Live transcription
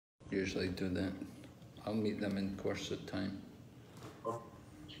usually do that. I'll meet them in course of time.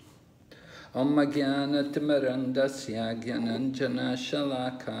 Om Jnana Timirandasya Jnananjana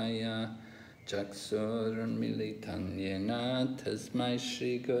Shalakaya Chaksurunmilitan Yena Tasmai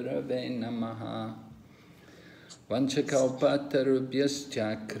Shri Gurave Namaha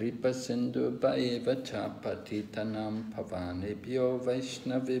Vanchakalpatarubhyascha Kripa Sindhu Bhaiva Chapatitanam Pavanebhyo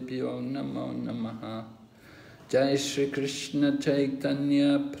Vaishnavibhyo Namo Namaha Jai Shri Krishna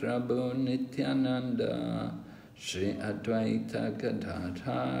Chaitanya Prabhu Nityananda Shri Advaita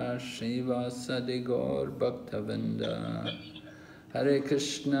Gadadhar Shri Vasadi Gaur Bhaktavinda Hare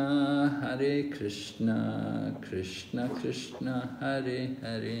Krishna, Krishna Krishna, Hare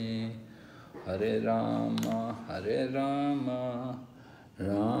Hare, Hare Rama,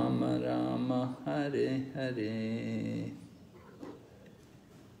 Rama Rama, Hare Hare.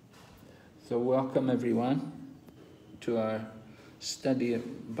 So welcome everyone to our study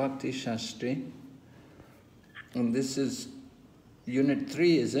of Bhakti Sastri. And this is Unit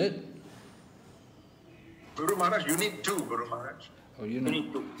 3, is it? Guru Maharaj, Unit 2, Guru Maharaj. Oh,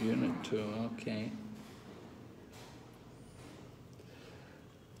 Unit 2, okay.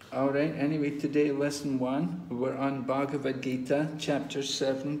 All right, anyway, today, Lesson 1, we're on Bhagavad Gita, Chapter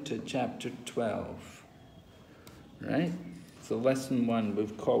 7 to Chapter 12. Right? So Lesson 1,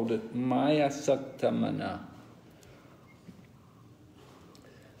 we've called it Maya Saktamana.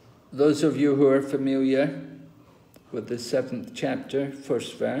 Those of you who are familiar with the 7th chapter,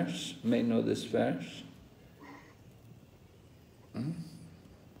 first verse, may know this verse.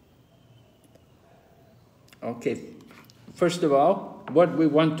 Okay, first of all, what we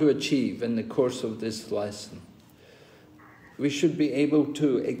want to achieve in the course of this lesson. We should be able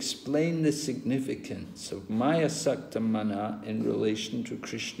to explain the significance of Maya Saktamana in relation to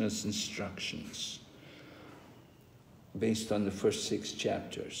Krishna's instructions, based on the first 6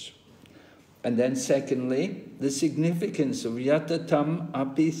 chapters. And then secondly, the significance of Yatatam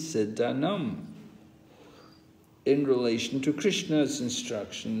Api Siddhanam in relation to Krishna's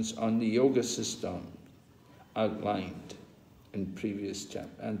instructions on the yoga system outlined in previous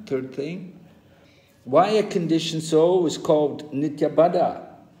chapter. And third thing, why a conditioned soul is called Nityabada,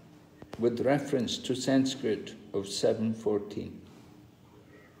 with reference to Sanskrit of 7.14.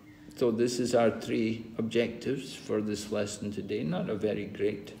 So this is our 3 objectives for this lesson today, not a very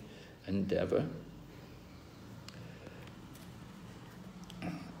great endeavor.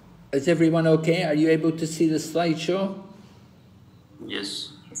 Is everyone okay? Are you able to see the slideshow?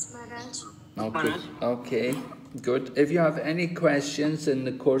 Yes. Yes, Maharaj. Okay. Okay, good. If you have any questions in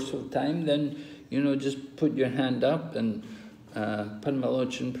the course of time, then, just put your hand up and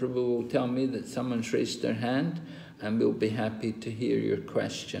Padmalochan Prabhu will tell me that someone's raised their hand and we'll be happy to hear your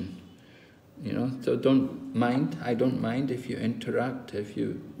question. So don't mind, I don't mind if you interrupt, if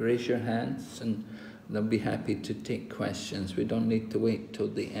you raise your hands, and they'll be happy to take questions. We don't need to wait till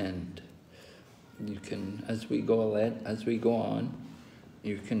the end. You can, as we go on,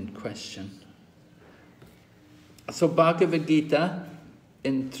 you can question. So Bhagavad Gita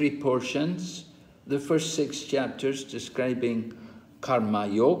in 3 portions. The first 6 chapters describing Karma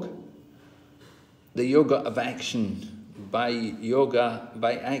Yoga, the yoga of action. By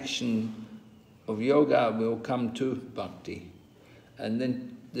action of yoga we'll come to Bhakti. And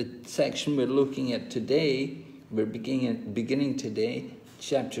then the section we're looking at today, we're beginning today,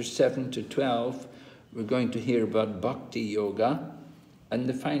 chapter 7 to 12, we're going to hear about Bhakti Yoga. And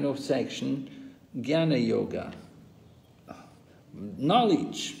the final section, Jnana Yoga.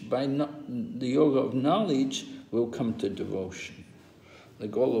 Knowledge, by the yoga of knowledge, we'll come to devotion. The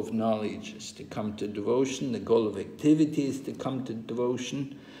goal of knowledge is to come to devotion, the goal of activity is to come to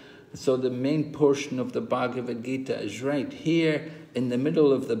devotion. So the main portion of the Bhagavad Gita is right here in the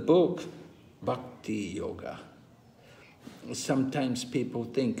middle of the book, Bhakti Yoga. Sometimes people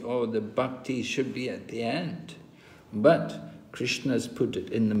think, oh, the Bhakti should be at the end. But Krishna's put it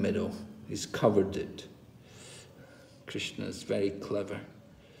in the middle. He's covered it. Krishna is very clever.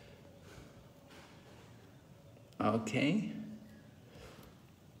 Okay.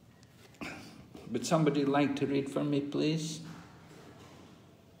 Would somebody like to read for me, please?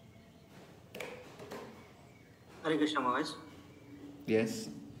 Hare Krishna Maharaj. Yes,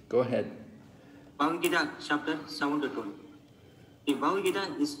 go ahead. Bhagavad Gita chapter 7 to 12. The Bhagavad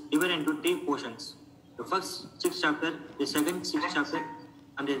Gita is divided into 3 portions. The first 6 chapter, the second 6 chapter,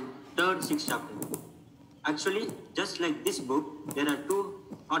 and the third 6 chapter. Actually, just like this book, there are 2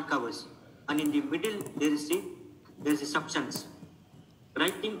 hardcovers, and in the middle there is a substance.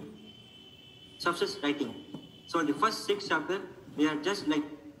 Substance writing. So the first 6 chapter, they are just like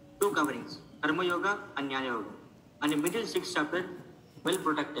 2 coverings, Karma Yoga and Jnana Yoga. And the middle 6 chapter, well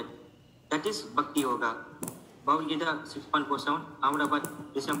protected. That is Bhakti Yoga. Bhagavad Gita 6.47, Ahmedabad,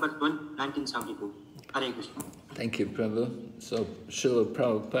 December 12, 1972. Hare Krishna. Thank you, Prabhu. So, Srila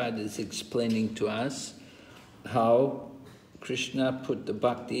Prabhupada is explaining to us how Krishna put the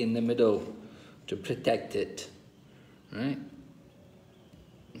bhakti in the middle to protect it, right?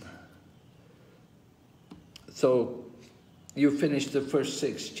 So, you finished the first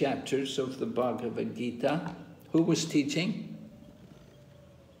 6 chapters of the Bhagavad Gita. Who was teaching?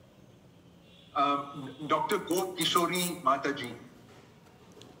 Dr. Gop Kishori Mataji.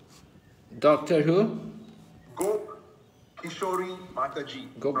 Doctor who? Gop Kishori Mataji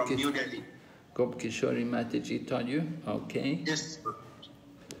from New Delhi. Gop Kishori Mataji taught you? Okay. Yes.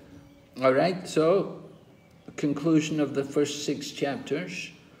 All right, so conclusion of the first 6 chapters.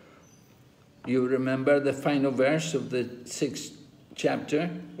 You remember the final verse of the 6th chapter?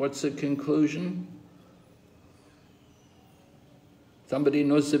 What's the conclusion? Somebody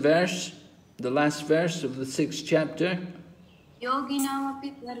knows the verse? The last verse of the 6th chapter? Yoginam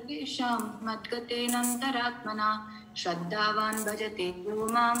api sarvesham madgatenantaratmana shraddhavan bhajate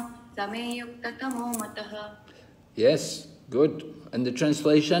yomam tame yuktatamo mataha. Yes, good. And the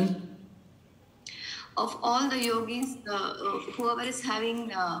translation? Of all the yogis, whoever is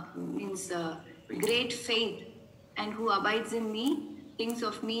having great faith and who abides in me, thinks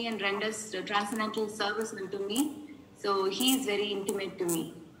of me and renders transcendental service unto me, so he is very intimate to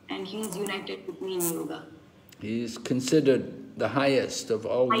me and he is united with me in yoga. He is considered the highest of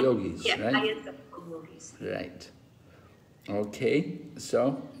all yogis, yeah, right? Highest of all yogis. Right. Okay,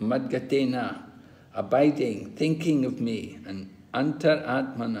 so Madgatena, abiding, thinking of me, and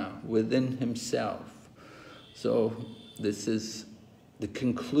Antaratmana, within himself. So this is the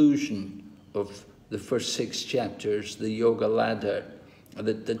conclusion of the first 6 chapters, the yoga ladder.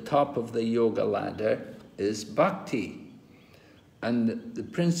 At the top of the yoga ladder is bhakti. And the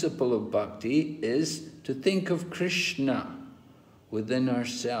principle of bhakti is to think of Krishna within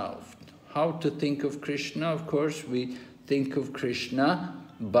ourselves. How to think of Krishna? Of course, we think of Krishna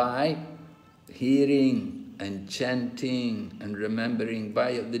by hearing and chanting and remembering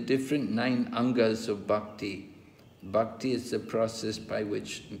by the different 9 angas of bhakti. Bhakti is the process by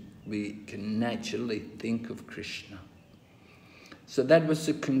which we can naturally think of Krishna. So that was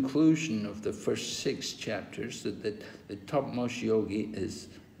the conclusion of the first 6 chapters, that the topmost yogi is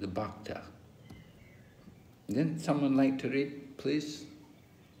the bhakta. Then someone like to read, please?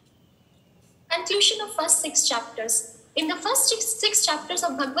 Conclusion of first 6 chapters. In the first 6 chapters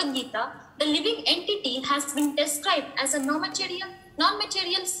of Bhagavad Gita, the living entity has been described as a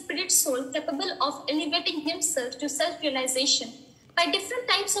non-material spirit soul capable of elevating himself to self-realization by different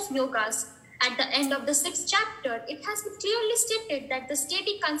types of yogas. At the end of the 6th chapter, it has been clearly stated that the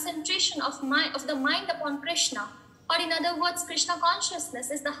steady concentration of the mind upon Krishna, or in other words, Krishna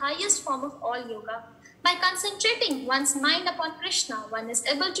consciousness, is the highest form of all yoga. By concentrating one's mind upon Krishna, one is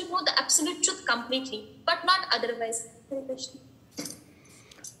able to know the absolute truth completely, but not otherwise. Hare Krishna.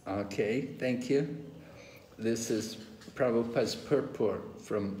 Okay, thank you. This is Prabhupada's purport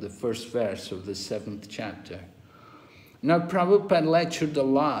from the first verse of the 7th chapter. Now, Prabhupada lectured a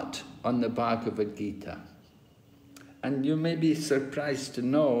lot on the Bhagavad Gita. And you may be surprised to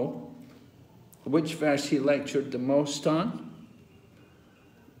know which verse he lectured the most on.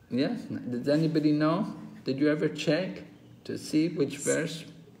 Yes? Does anybody know? Did you ever check to see which verse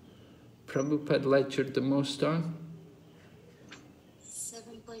Prabhupada lectured the most on?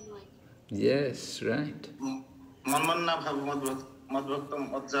 7.1. Yes, right.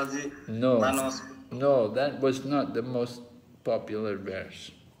 No, that was not the most popular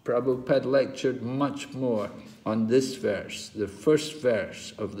verse. Prabhupada lectured much more on this verse, the first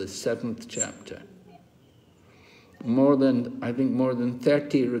verse of the 7th chapter. I think more than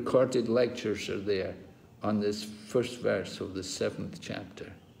 30 recorded lectures are there on this first verse of the 7th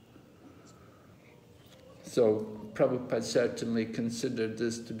chapter. So Prabhupada certainly considered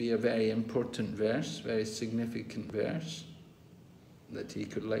this to be a very important verse, very significant verse, that he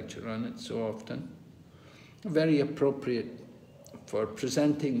could lecture on it so often. Very appropriate for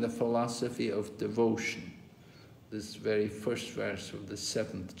presenting the philosophy of devotion, this very first verse of the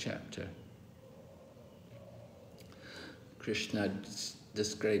 7th chapter. Krishna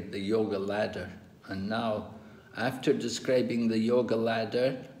described the yoga ladder, and now, after describing the yoga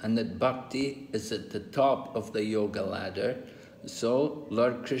ladder and that bhakti is at the top of the yoga ladder, so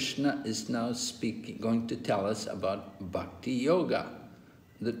Lord Krishna is now going to tell us about bhakti yoga.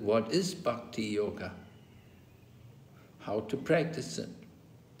 That what is bhakti yoga? How to practice it.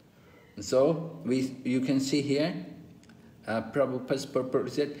 So you can see here, Prabhupada's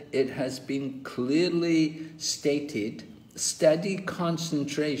purport said, it has been clearly stated steady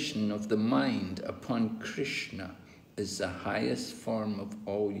concentration of the mind upon Krishna is the highest form of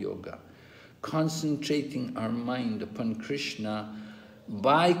all yoga. Concentrating our mind upon Krishna,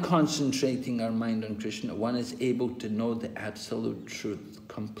 by concentrating our mind on Krishna, one is able to know the absolute truth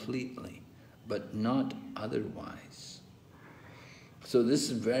completely, but not otherwise. So this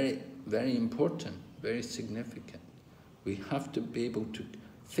is very, very important, very significant. We have to be able to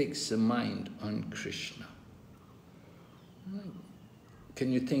fix the mind on Krishna.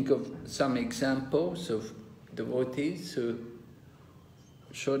 Can you think of some examples of devotees who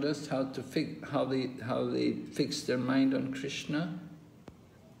showed us how they fixed their mind on Krishna?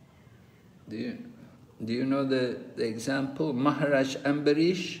 Do you know the example? Maharaj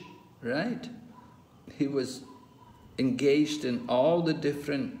Ambarish, right? He was engaged in all the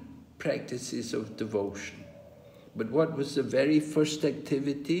different practices of devotion. But what was the very first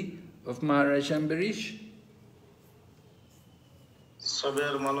activity of Maharaj Ambarish?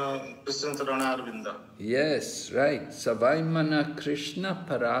 Yes, right. Savai mana Krishna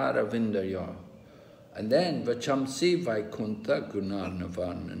pararavindayo. And then Vachamsi Vaikuntha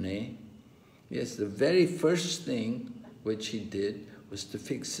Gunarnavarnane. Yes, the very first thing which he did was to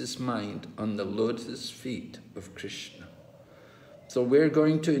fix his mind on the lotus feet of Krishna. So we're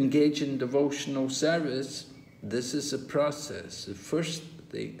going to engage in devotional service. This is a process. The first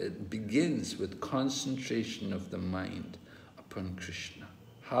thing, it begins with concentration of the mind upon Krishna.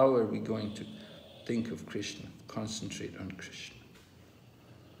 How are we going to think of Krishna? Concentrate on Krishna.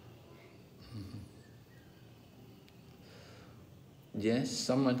 Yes,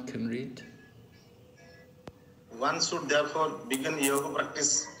 someone can read. One should therefore begin yoga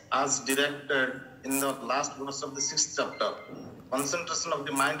practice as directed in the last verse of the 6th chapter. Concentration of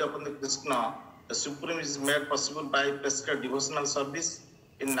the mind upon the Krishna, the Supreme, is made possible by prescribed devotional service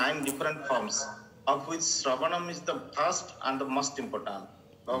in 9 different forms, of which Shravanam is the first and the most important.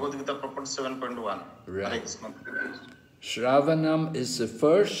 Bhagavad Gita purport 7.1. Right. Shravanam is the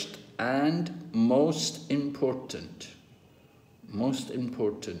first and most important. Most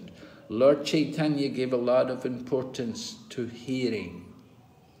important. Lord Chaitanya gave a lot of importance to hearing.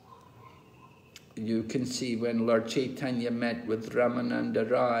 You can see when Lord Chaitanya met with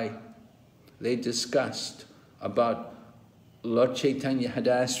Ramananda Rai, they discussed about, Lord Chaitanya had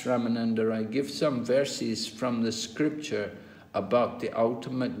asked Ramananda Rai, give some verses from the scripture about the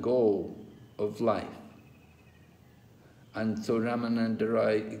ultimate goal of life. And so Ramananda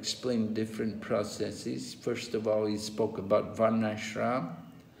Rai explained different processes. First of all, he spoke about Varnashram,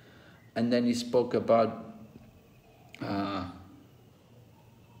 and then he spoke about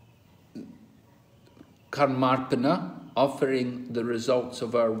Karmarpana, offering the results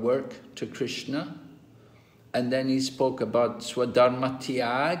of our work to Krishna. And then he spoke about Swadharma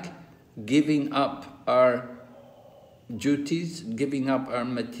Tyag, giving up our duties, giving up our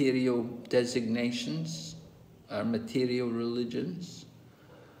material designations, our material religions.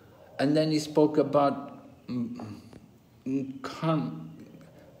 And then he spoke about Karma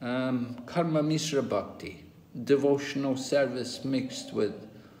Mishra Bhakti, devotional service mixed with,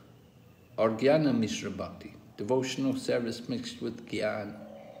 or Jnana Mishra Bhakti, devotional service mixed with Jnana.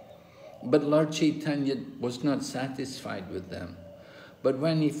 But Lord Chaitanya was not satisfied with them. But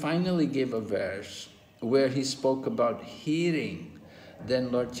when he finally gave a verse where he spoke about hearing,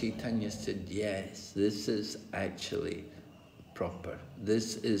 then Lord Chaitanya said, yes, this is actually proper.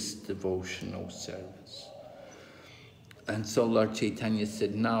 This is devotional service. And so Lord Chaitanya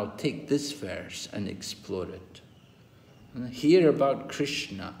said, now take this verse and explore it. And hear about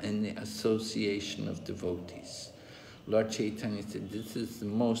Krishna in the association of devotees. Lord Chaitanya said, this is the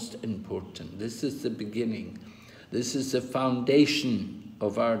most important. This is the beginning. This is the foundation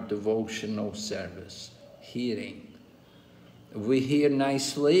of our devotional service, hearing. If we hear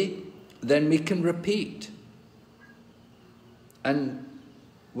nicely, then we can repeat. And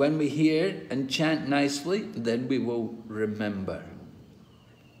when we hear and chant nicely, then we will remember.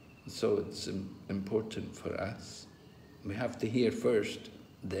 So it's important for us. We have to hear first,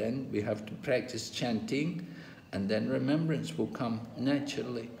 then we have to practice chanting, and then remembrance will come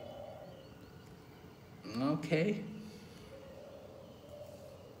naturally. Okay.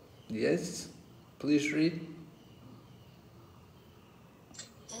 Yes, please read.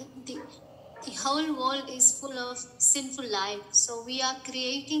 The whole world is full of sinful life, so we are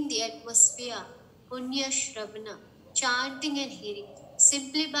creating the atmosphere, Punya Shravana, chanting and hearing.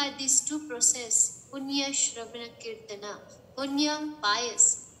 Simply by these two processes, Punya Shravana Kirtana, Punya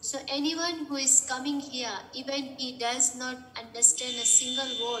pious. So anyone who is coming here, even he does not understand a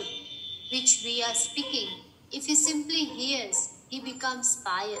single word which we are speaking, if he simply hears, he becomes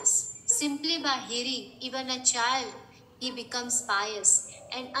pious. Simply by hearing, even a child, he becomes pious.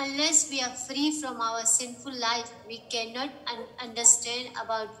 And unless we are free from our sinful life, we cannot understand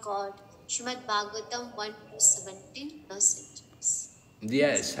about God. Srimad Bhagavatam 1-17, verse 6.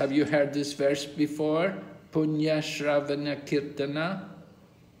 Yes, have you heard this verse before? Punya Shravana Kirtana?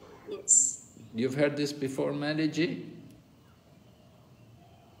 Yes. You've heard this before, Madaji?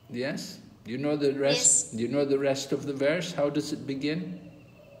 Yes? Do you know the rest? Yes. Do you know the rest of the verse? How does it begin?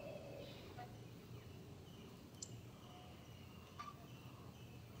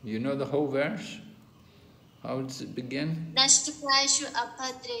 You know the whole verse? How does it begin? Nashtaprayashu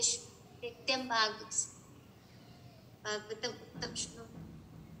abhadreshu nityam bhagavs. Bhagavatam uttam.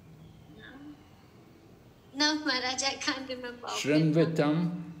 No, Maharaj, I can't remember.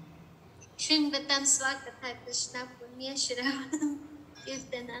 Shrinvatam. Shrinvatam swakatha Krishna punya shravanam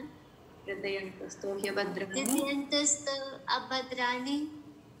kirtana. Hridayantasto hyabhadrani. Hridayantasto abhadrani.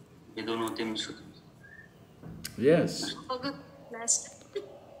 Vidunotim shutam. Yes. Last.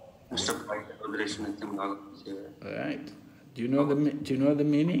 All right. Do you know the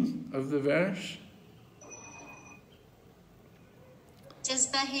meaning of the verse?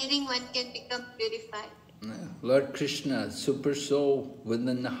 Just by hearing, one can become purified. Lord Krishna, super soul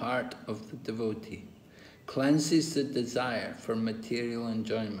within the heart of the devotee, cleanses the desire for material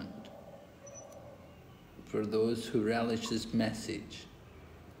enjoyment for those who relish his message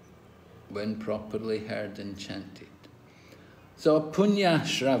when properly heard and chanted. So punya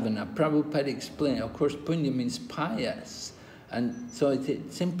shravana, Prabhupada explained, of course punya means pious, and so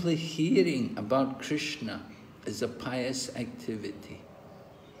it's simply hearing about Krishna is a pious activity.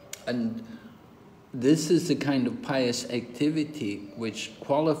 And this is the kind of pious activity which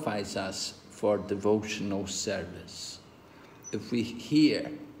qualifies us for devotional service. If we hear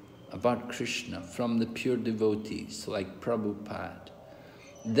about Krishna from the pure devotees like Prabhupada,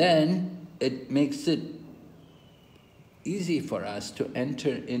 then it makes it easy for us to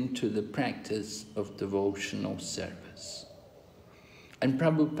enter into the practice of devotional service. And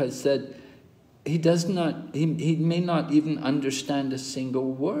Prabhupada said, he may not even understand a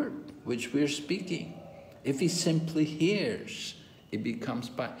single word which we're speaking. If he simply hears, he becomes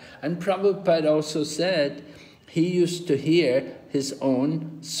pious. And Prabhupada also said he used to hear his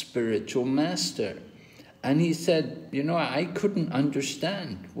own spiritual master. And he said, you know, I couldn't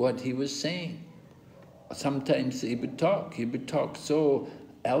understand what he was saying. Sometimes he would talk so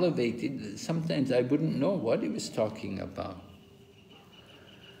elevated that sometimes I wouldn't know what he was talking about.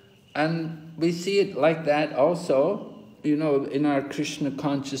 And we see it like that also, you know, in our Krishna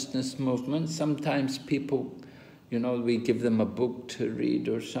consciousness movement. Sometimes people, you know, we give them a book to read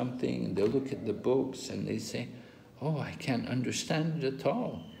or something, and they'll look at the books and they say, oh, I can't understand it at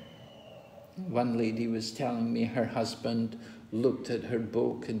all. One lady was telling me her husband looked at her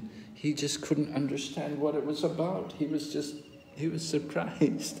book and he just couldn't understand what it was about. He was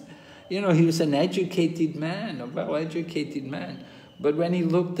surprised. You know, he was an educated man, a well-educated man. But when he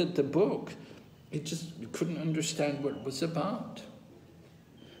looked at the book, he couldn't understand what it was about.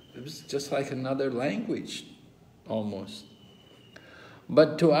 It was just like another language, almost.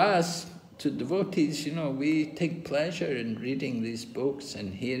 But to us, to devotees, you know, we take pleasure in reading these books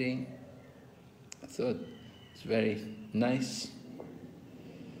and hearing. So it's very nice.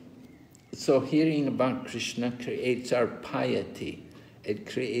 So hearing about Krishna creates our piety. It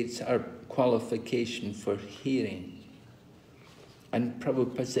creates our qualification for hearing. And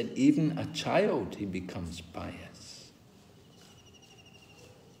Prabhupada said, even a child, he becomes pious.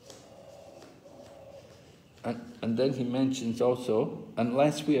 And then he mentions also,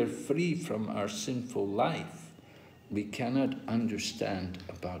 unless we are free from our sinful life, we cannot understand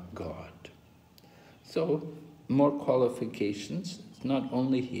about God. So, more qualifications. It's not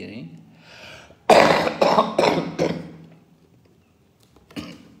only hearing.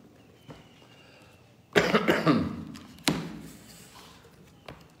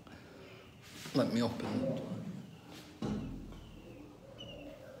 Let me open it.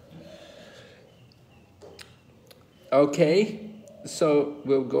 Okay, so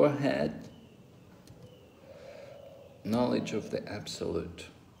we'll go ahead. Knowledge of the Absolute.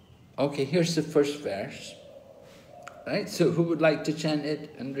 Okay, here's the first verse. Right, so who would like to chant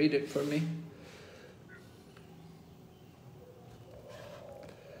it and read it for me?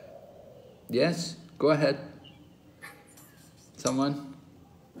 Yes, go ahead. Someone?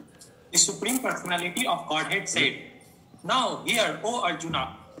 The Supreme Personality of Godhead said, now hear, O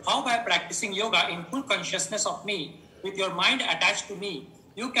Arjuna, how by practicing yoga in full consciousness of me, with your mind attached to me,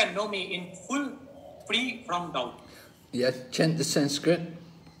 you can know me in full, free from doubt. Yes, chant the Sanskrit.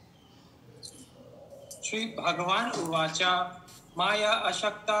 Shri Bhagavan Uvacha Maya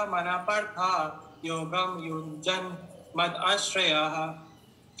Ashakta Manapartha Yogam Yunjan mad ashrayaha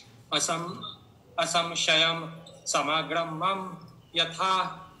asamshayam samagram mam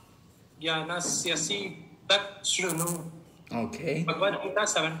yatha gyanasyasi tat shrunu. Okay. Bhagavad Gita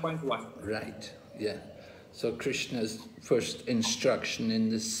 7.1. Right, yeah. So Krishna's first instruction in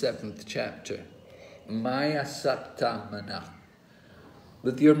the 7th chapter. Maya saktamana.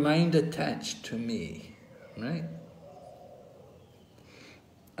 With your mind attached to me, right?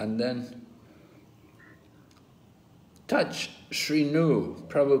 And then touch Shrinu.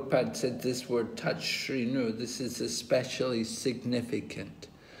 Prabhupada said this word touch Shrinu. This is especially significant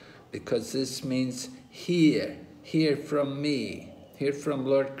because this means hear from me, hear from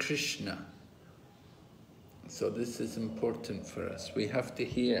Lord Krishna. So this is important for us. We have to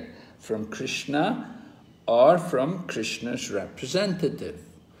hear from Krishna or from Krishna's representative.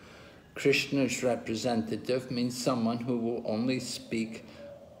 Krishna's representative means someone who will only speak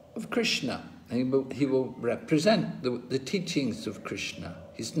of Krishna. He will represent the teachings of Krishna.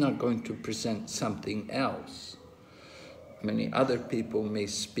 He's not going to present something else. Many other people may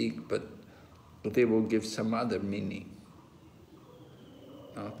speak, but they will give some other meaning.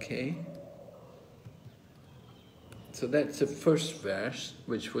 Okay? So that's the first verse,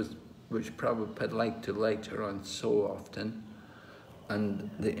 which Prabhupada liked to lecture on so often.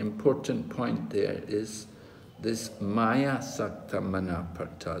 And the important point there is this Maya Sakta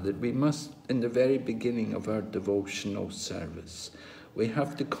Manaparta, that we must, in the very beginning of our devotional service, we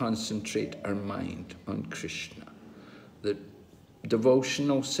have to concentrate our mind on Krishna. The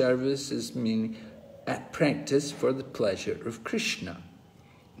devotional service is meaning at practice for the pleasure of Krishna.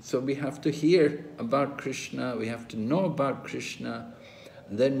 So we have to hear about Krishna, we have to know about Krishna,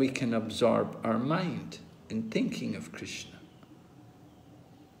 then we can absorb our mind in thinking of Krishna.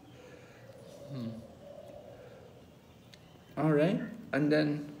 All right, and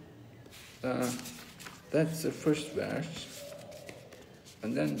then that's the first verse.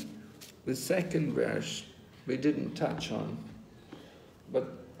 And then the second verse we didn't touch on,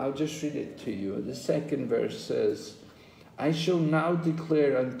 but I'll just read it to you. The second verse says, I shall now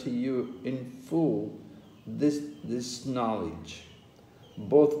declare unto you in full this knowledge,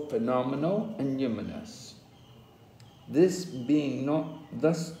 both phenomenal and numinous. This being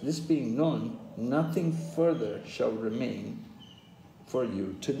known, nothing further shall remain for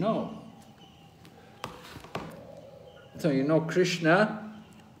you to know. So you know Krishna,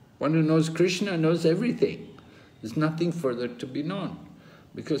 one who knows Krishna knows everything. There's nothing further to be known,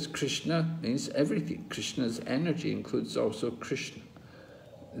 because Krishna means everything. Krishna's energy includes also Krishna.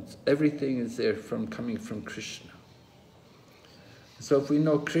 Everything is there coming from Krishna. So if we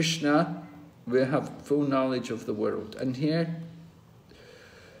know Krishna, we have full knowledge of the world. And here,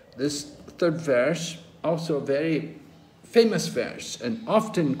 this third verse, also a very famous verse and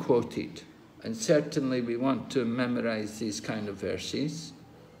often quoted. And certainly we want to memorize these kind of verses.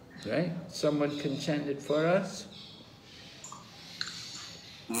 Right? Someone can chant it for us.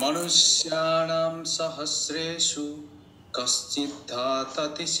 Manushyanam sahasreshu kaschidha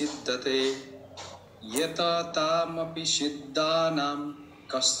tati siddhate yata tamapi siddhanam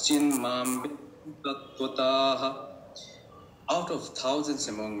kaschin mam tattvataha. Out of thousands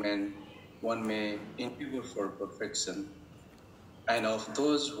among men, one may endeavor for perfection, and of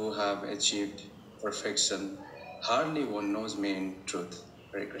those who have achieved perfection, hardly one knows me in truth.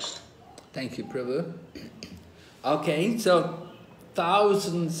 Hare Krishna. Thank you, Prabhu. Okay, so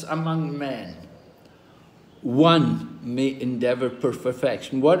thousands among men, one may endeavor for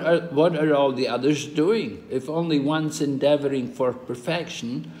perfection. What are all the others doing? If only one's endeavoring for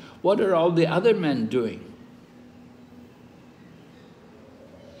perfection, what are all the other men doing?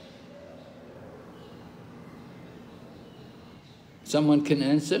 Someone can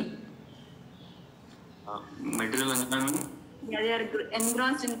answer? Material enjoyment? Yeah, they are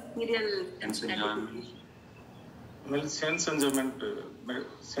engrossed in material enjoyment. Well, sense enjoyment for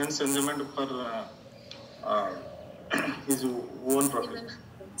his own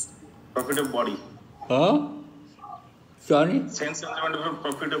profit of body. Huh? Sorry? Sense enjoyment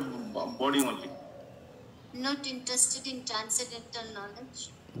for profit of body only. Not interested in transcendental knowledge.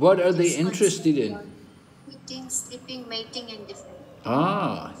 What are they interested in? Eating, sleeping, mating, and defending.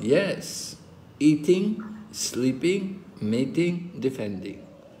 Ah, yes. Eating, sleeping, mating, defending.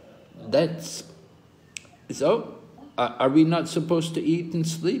 That's... So, are we not supposed to eat and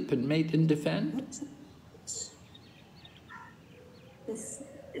sleep and mate and defend?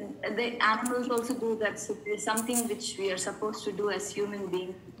 The animals also do that. So there's something which we are supposed to do as human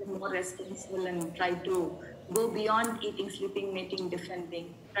beings, be more responsible and try to go beyond eating, sleeping, mating,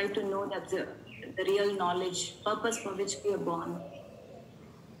 defending. Try to know that the real knowledge, purpose for which we are born.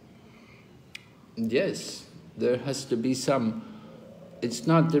 Yes, There has to be some. It's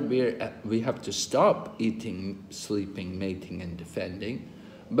not that we have to stop eating, sleeping, mating, and defending,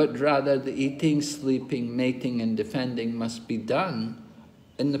 but rather the eating, sleeping, mating, and defending must be done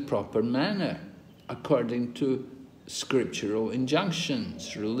in the proper manner, according to scriptural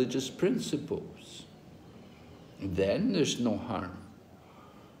injunctions, religious principles. Then there's no harm.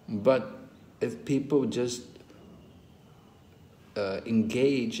 But if people just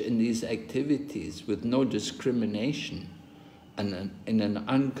engage in these activities with no discrimination and in an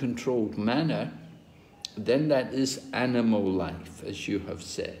uncontrolled manner, then that is animal life, as you have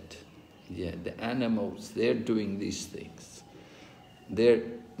said. Yeah, the animals, they're doing these things.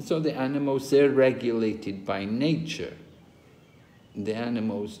 So the animals, they're regulated by nature. The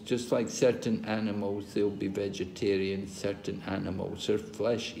animals, just like certain animals, they'll be vegetarian, certain animals are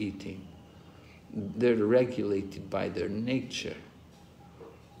flesh-eating. They're regulated by their nature.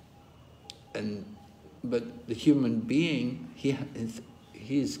 But the human being, he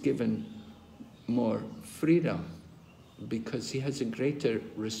is given more freedom because he has a greater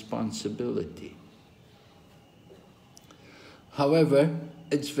responsibility. However,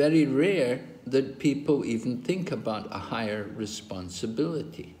 it's very rare that people even think about a higher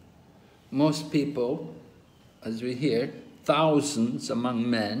responsibility. Most people, as we hear, thousands among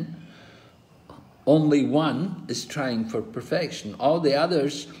men, only one is trying for perfection. All the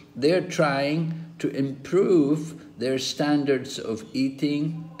others, they're trying to improve their standards of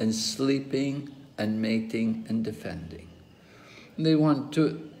eating and sleeping and mating and defending. They want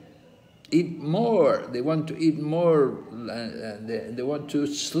to eat more, they want to eat more, they want to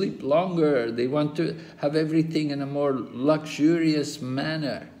sleep longer, they want to have everything in a more luxurious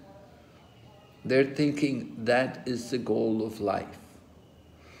manner. They're thinking that is the goal of life.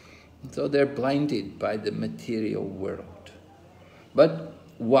 So they're blinded by the material world. But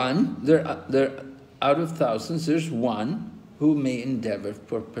one, there out of thousands, there's one who may endeavor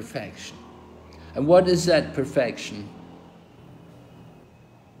for perfection. And what is that perfection?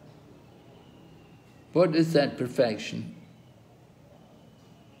 What is that perfection?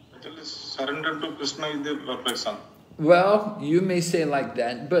 Actually, surrender to Krishna is the perfection. Well, you may say like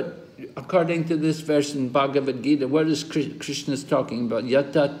that, but according to this verse in Bhagavad Gita, what is Krishna talking about?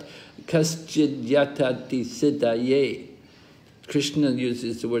 Yatat kaschid yatati siddha ye. Krishna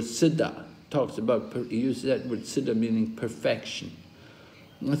uses the word siddha, he uses that word siddha meaning perfection.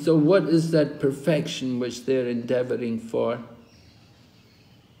 So what is that perfection which they're endeavoring for?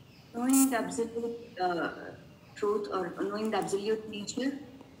 Knowing the absolute truth, or knowing the absolute nature,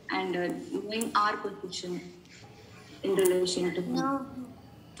 and knowing our position in relation to Him.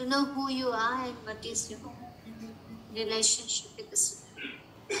 To know who you are and what is your relationship with the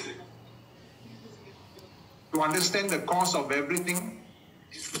Spirit. To understand the cause of everything.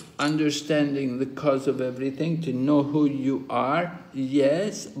 Understanding the cause of everything, to know who you are,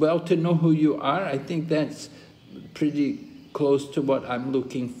 yes. Well, to know who you are, I think that's pretty close to what I'm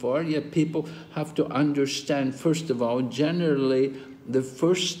looking for. Yet people have to understand, first of all, generally, the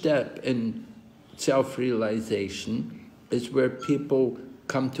first step in self-realization is where people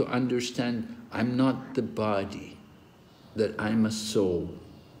come to understand, I'm not the body, that I'm a soul.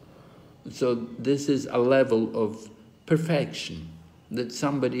 So this is a level of perfection, that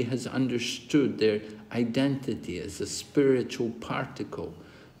somebody has understood their identity as a spiritual particle,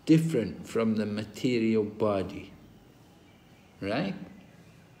 different from the material body. Right?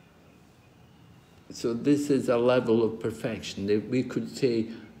 So this is a level of perfection. We could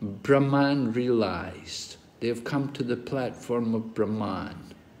say Brahman realized. They have come to the platform of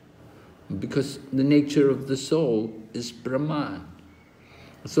Brahman. Because the nature of the soul is Brahman.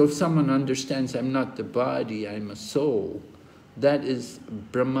 So if someone understands, I'm not the body, I'm a soul, that is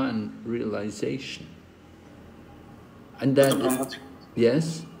Brahman realization. And that is,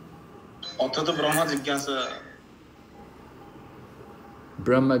 yes?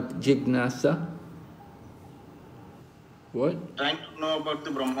 Brahma Jignasa? What? Trying to know about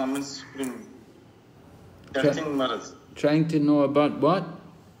the Brahma means supreme. Trying to know about what?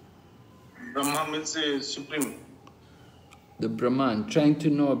 Brahma means supreme. The Brahman. Trying to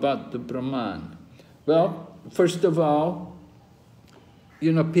know about the Brahman. Well, first of all,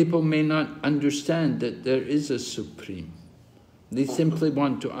 people may not understand that there is a supreme. They simply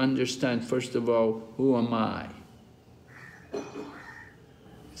want to understand, first of all, who am I?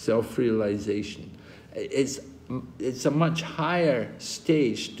 Self-realization. It's a much higher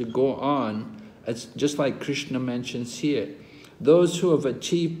stage to go on, just like Krishna mentions here. Those who have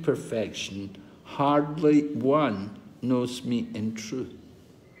achieved perfection, hardly one knows me in truth.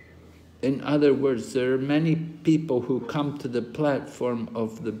 In other words, there are many people who come to the platform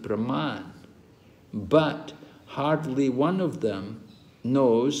of the Brahman, but hardly one of them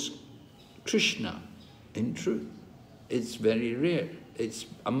knows Krishna in truth. It's very rare. It's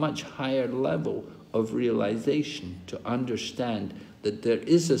a much higher level of realization to understand that there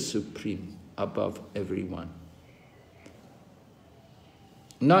is a Supreme above everyone.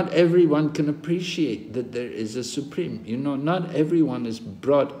 Not everyone can appreciate that there is a Supreme. You know, not everyone is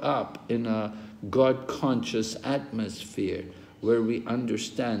brought up in a God-conscious atmosphere where we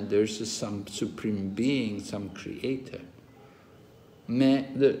understand there's some Supreme Being, some Creator.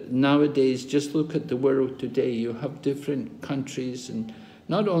 Nowadays, just look at the world today. You have different countries, and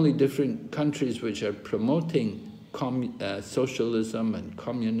not only different countries which are promoting socialism and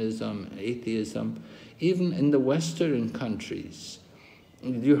communism and atheism, even in the Western countries,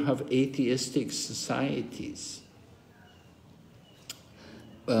 you have atheistic societies.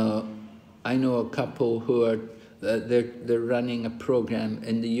 I know a couple who are they're running a program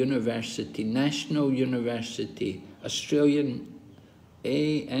in the university, National University, Australian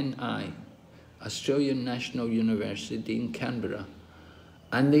ANI, Australian National University in Canberra.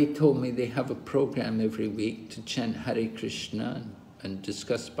 And they told me they have a program every week to chant Hare Krishna and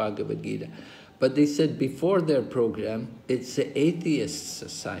discuss Bhagavad Gita. But they said before their program, it's the atheist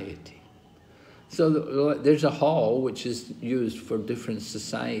society. So there's a hall which is used for different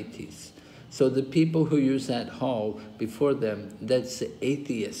societies. So the people who use that hall before them, that's the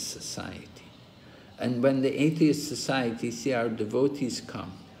atheist society. And when the atheist society see our devotees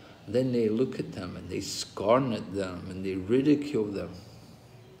come, then they look at them and they scorn at them and they ridicule them.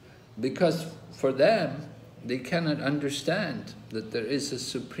 Because for them, they cannot understand that there is a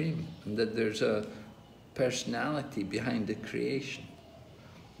Supreme and that there's a personality behind the creation.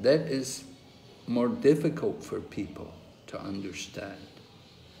 That is more difficult for people to understand.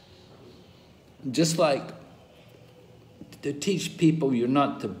 Just like to teach people you're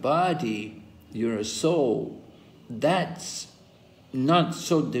not the body, you're a soul, that's not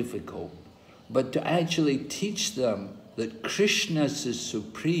so difficult. But to actually teach them that Krishna is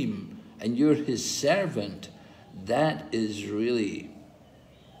Supreme and you're his servant, that is really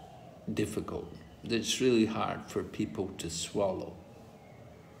difficult. That's really hard for people to swallow.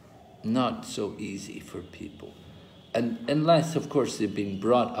 Not so easy for people. And unless, of course, they've been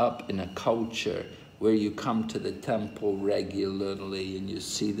brought up in a culture where you come to the temple regularly and you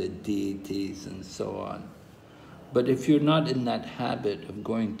see the deities and so on. But if you're not in that habit of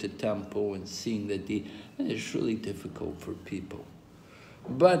going to temple and seeing the deity, then it's really difficult for people.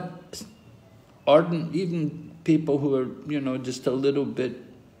 But even people who are, you know, just a little bit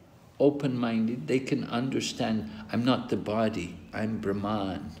open-minded, they can understand, I'm not the body, I'm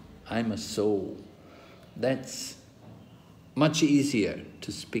Brahman, I'm a soul. That's much easier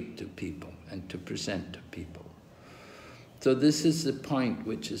to speak to people and to present to people. So this is the point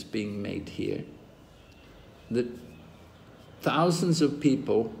which is being made here, that thousands of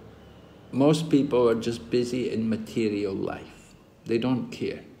people, most people are just busy in material life. They don't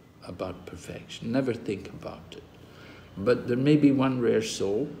care about perfection, never think about it. But there may be one rare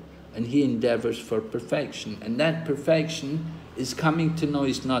soul, and he endeavors for perfection, and that perfection is coming to know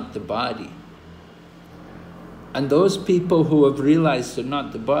he's not the body. And those people who have realized they're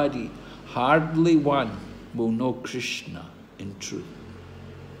not the body, hardly one will know Krishna in truth.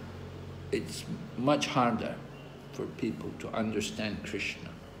 It's much harder for people to understand Krishna.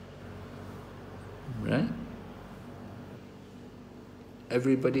 Right?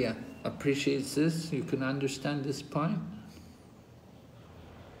 Everybody appreciates this? You can understand this point?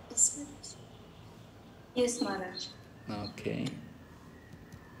 Yes, Maharaj. Okay.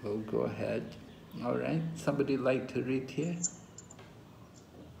 We'll go ahead. All right. Somebody like to read here?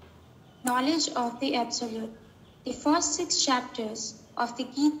 Knowledge of the Absolute. The first 6 chapters of the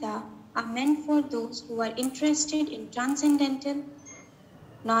Gita are meant for those who are interested in transcendental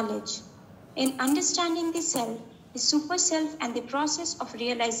knowledge, in understanding the self, the super self, and the process of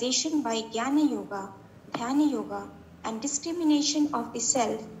realization by Jnana Yoga, Dhyana Yoga, and discrimination of the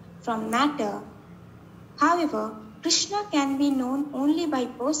self from matter. However, Krishna can be known only by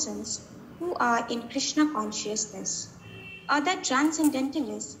persons who are in Krishna consciousness. Other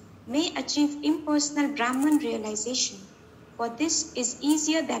transcendentalists may achieve impersonal Brahman realization, for this is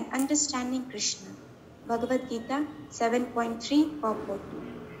easier than understanding Krishna. Bhagavad Gita 7.3 purport.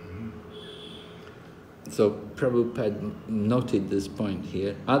 So Prabhupada noted this point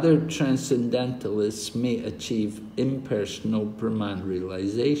here. Other transcendentalists may achieve impersonal Brahman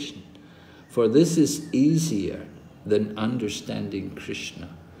realization, for this is easier than understanding Krishna.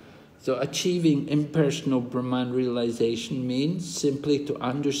 So achieving impersonal Brahman realization means simply to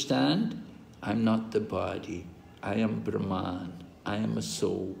understand, I'm not the body, I am Brahman, I am a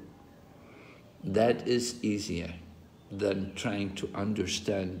soul. That is easier than trying to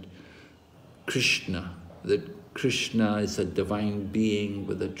understand Krishna, that Krishna is a divine being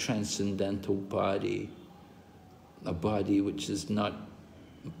with a transcendental body, a body which is not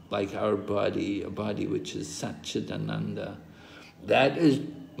like our body, a body which is Satchidananda. That is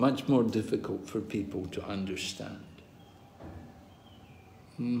much more difficult for people to understand.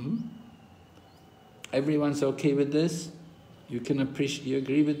 Everyone's okay with this? You can appreciate, you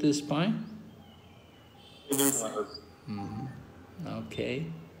agree with this point? Okay,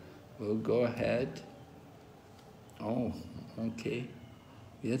 we'll go ahead. Oh, okay.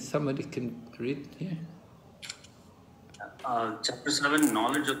 Yes, somebody can read here. Chapter 7,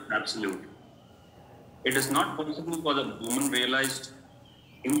 Knowledge of the Absolute. It is not possible for the Brahman-realized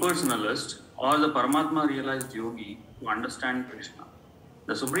impersonalist or the Paramatma realized yogi to understand Krishna,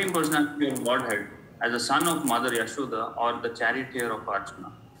 the Supreme Personality of Godhead, as the son of Mother Yashoda or the charioteer of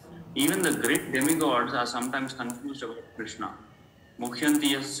Arjuna. Even the great demigods are sometimes confused about Krishna.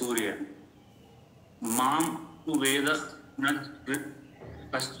 Mukhyantiya Surya. Mam tu Veda nat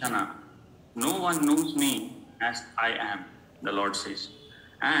kaschana. No one knows me as I am, the Lord says.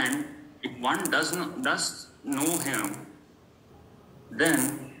 And if one does know him,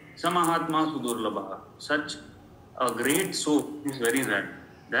 then Samahatma Sudurlabha, such a great soul is very rare.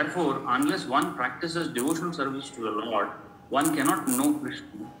 Therefore, unless one practices devotional service to the Lord, one cannot know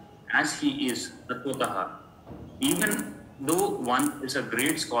Krishna as he is, Tattvataha, even though one is a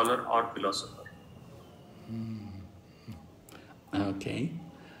great scholar or philosopher. Okay.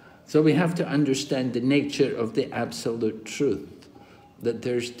 So we have to understand the nature of the absolute truth, that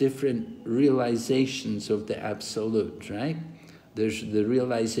there's different realizations of the absolute, right? There's the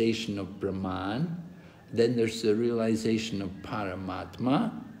realization of Brahman, then there's the realization of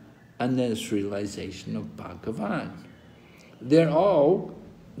Paramatma, and there's realization of Bhagavan. They're all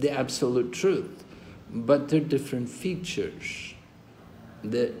the absolute truth, but they're different features.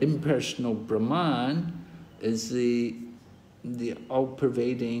 The impersonal Brahman is the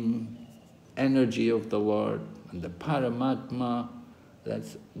all-pervading energy of the Lord, and the Paramatma,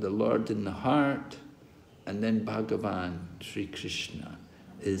 that's the Lord in the heart, and then Bhagavan, Sri Krishna,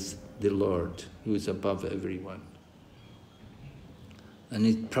 is the Lord who is above everyone.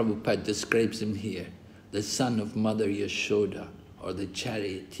 And Prabhupada describes him here, the son of Mother Yashoda, or the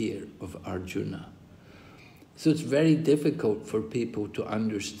charioteer of Arjuna. So it's very difficult for people to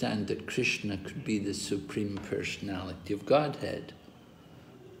understand that Krishna could be the Supreme Personality of Godhead.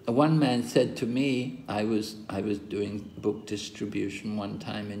 One man said to me, I was doing book distribution one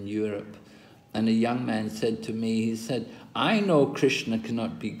time in Europe, and a young man said to me, he said, I know Krishna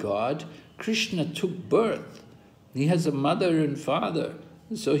cannot be God. Krishna took birth. He has a mother and father,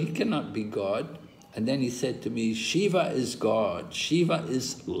 so he cannot be God. And then he said to me, Shiva is God. Shiva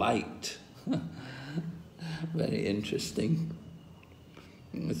is light. Very interesting.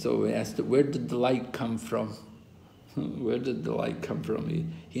 So we asked him, where did the light come from? Where did the light come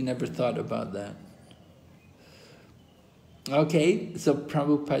from? He never thought about that. Okay, so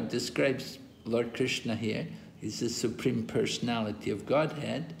Prabhupada describes Lord Krishna here. He's the Supreme Personality of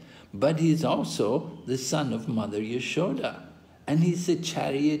Godhead, but he's also the son of Mother Yashoda. And he's the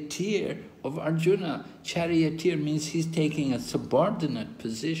charioteer of Arjuna. Charioteer means he's taking a subordinate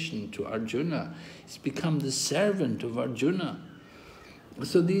position to Arjuna. He's become the servant of Arjuna.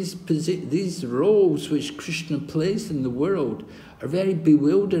 So these roles which Krishna plays in the world are very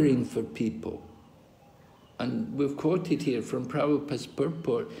bewildering for people. And we've quoted here from Prabhupada's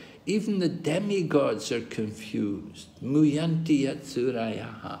purport, even the demigods are confused. Muyanti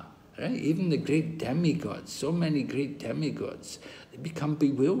yatsurayaha. Right? Even the great demigods, so many great demigods, they become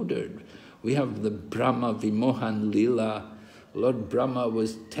bewildered. We have the Brahma Vimohan Lila. Lord Brahma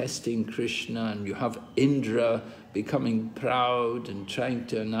was testing Krishna, and you have Indra becoming proud and trying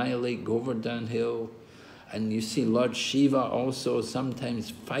to annihilate Govardhan Hill. And you see Lord Shiva also sometimes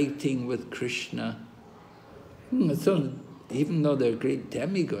fighting with Krishna. So even though they're great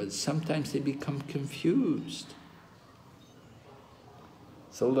demigods, sometimes they become confused.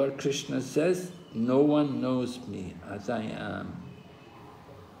 So Lord Krishna says, no one knows me as I am.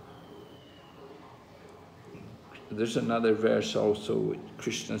 There's another verse also which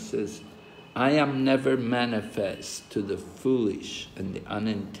Krishna says, I am never manifest to the foolish and the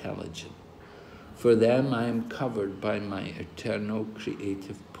unintelligent. For them I am covered by my eternal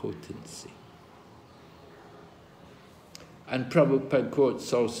creative potency. And Prabhupada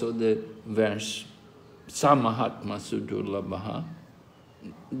quotes also the verse, Samahatma Sudurlabha,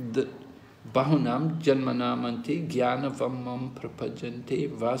 the Bahunam Janmanamanti Jnanavamam Prapajanti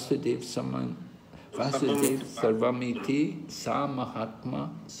Vasudev Sarvamiti Samahatma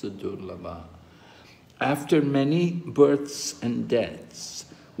Sudurlabha. after many births and deaths,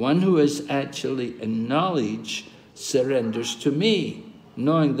 one who is actually in knowledge surrenders to me,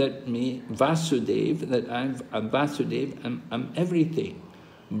 knowing that me, Vasudeva, that I'm Vasudeva, I'm everything.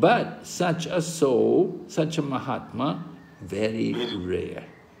 But such a soul, such a Mahatma, very rare.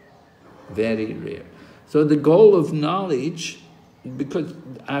 Very rare. So the goal of knowledge, because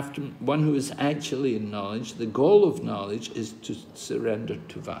after one who is actually in knowledge, the goal of knowledge is to surrender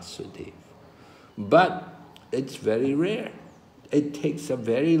to Vasudeva. But it's very rare. It takes a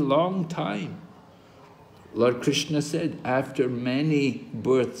very long time. Lord Krishna said, after many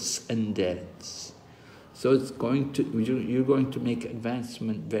births and deaths. So it's going to, you're going to make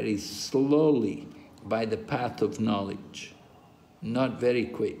advancement very slowly by the path of knowledge, not very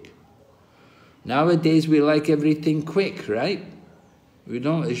quick. Nowadays we like everything quick, right?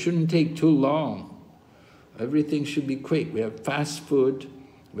 It shouldn't take too long. Everything should be quick. We have fast food,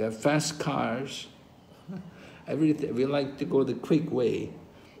 we have fast cars, everything. We like to go the quick way.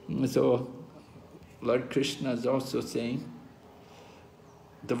 So Lord Krishna is also saying,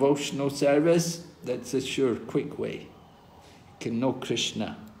 devotional service, that's a sure quick way. You can know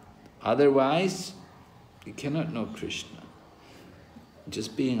Krishna. Otherwise, you cannot know Krishna.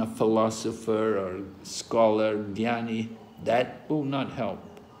 Just being a philosopher or scholar, jnani, that will not help.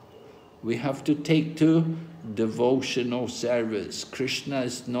 We have to take to devotional service. Krishna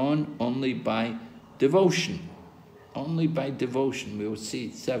is known only by devotion. Only by devotion. We will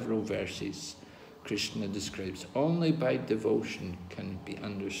see several verses. Krishna describes only by devotion can be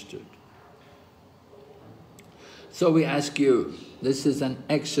understood. So we ask you, this is an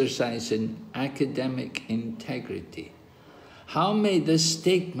exercise in academic integrity. How may this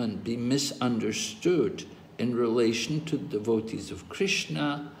statement be misunderstood in relation to devotees of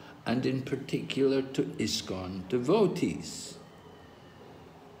Krishna and in particular to ISKCON devotees?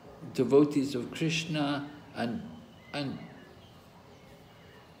 Devotees of Krishna and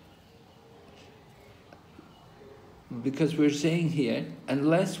because we're saying here,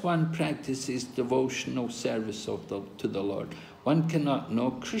 unless one practices devotional service to the Lord, one cannot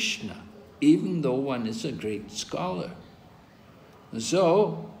know Krishna, even though one is a great scholar.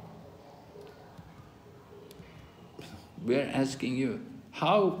 So, we're asking you,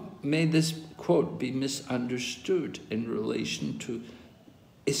 how may this quote be misunderstood in relation to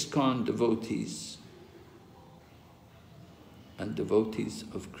ISKCON devotees and devotees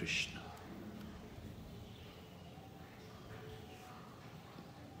of Krishna?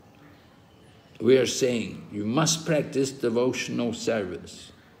 We are saying you must practice devotional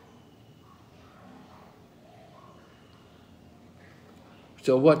service.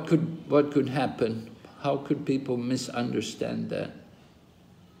 So what could happen? How could people misunderstand that?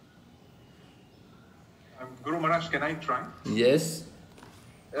 Guru Maharaj, can I try? Yes.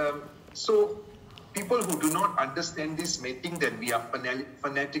 So people who do not understand this may think that we are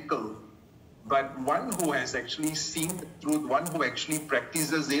fanatical, but one who has actually seen the truth, one who actually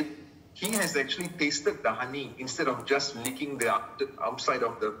practices it, he has actually tasted the honey instead of just licking the outside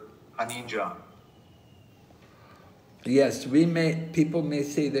of the honey jar. Yes, people may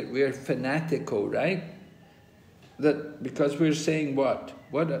say that we are fanatical, right? That because we're saying what?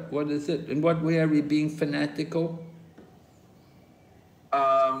 What is it? In what way are we being fanatical?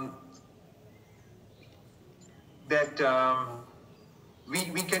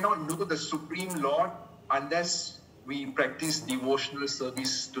 We cannot know the Supreme Lord unless we practice devotional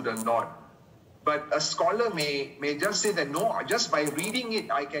service to the Lord. But a scholar may just say that, no, just by reading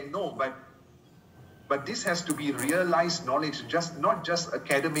it I can know, but this has to be realized knowledge, not just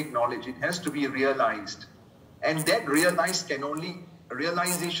academic knowledge. It has to be realized. And that realization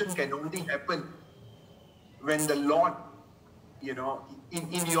can only happen when the Lord,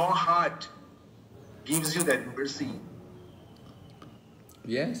 in your heart gives you that mercy.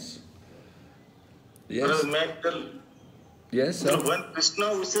 Yes. Yes. Yes, sir. When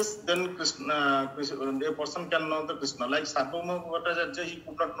Krishna wishes, then a person can know the Krishna. Like Sarvabhauma Bhattacharya, he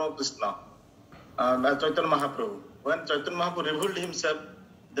could not know Krishna. Chaitanya Mahaprabhu. When Chaitanya Mahaprabhu revealed himself,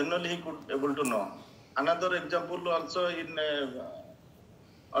 then only he could able to know. Another example also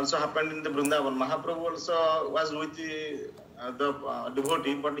happened in the Vrindavan. Mahaprabhu also was with the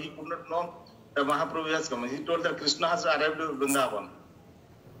devotee, but he could not know that Mahaprabhu has come. He told that Krishna has arrived in Vrindavan.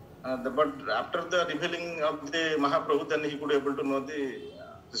 But after the revealing of the Mahaprabhu, then he could able to know the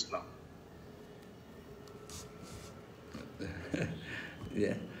Krishna.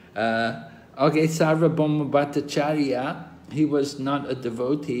 Yeah. Okay, Sarvabhauma Bhattacharya, he was not a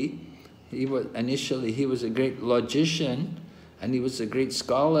devotee. He was a great logician, and he was a great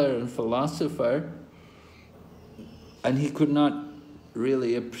scholar and philosopher, and he could not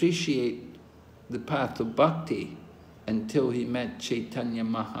really appreciate the path of Bhakti until he met Chaitanya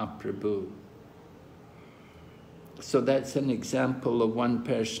Mahaprabhu. So that's an example of one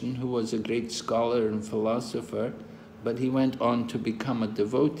person who was a great scholar and philosopher, but he went on to become a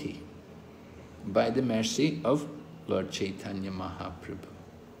devotee by the mercy of Lord Chaitanya Mahaprabhu.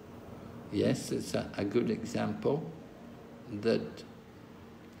 Yes, it's a good example that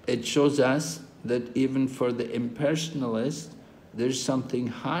it shows us that even for the impersonalist, there's something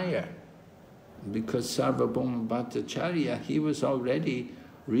higher. Because Sarvabhauma Bhattacharya, he was already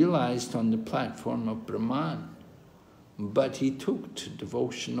realized on the platform of Brahman, but he took to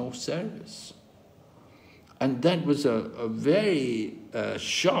devotional service. And that was a very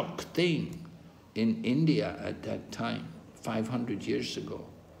shock thing in India at that time, 500 years ago,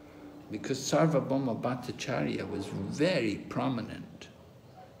 because Sarvabhauma Bhattacharya was very prominent.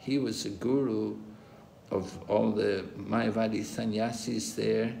 He was the guru of all the Mayavadi sannyasis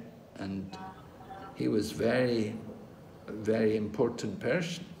there, and he was a very important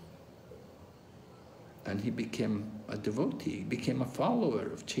person. And he became a devotee, he became a follower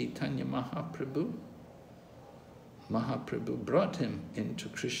of Chaitanya Mahaprabhu. Mahaprabhu brought him into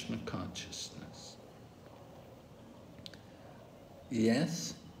Krishna consciousness.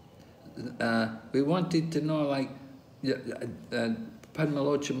 Yes? We wanted to know, like,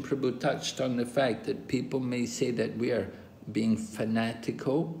 Padmalochan Prabhu touched on the fact that people may say that we are being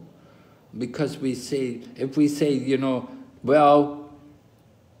fanatical, because we say, if we say, you know, well,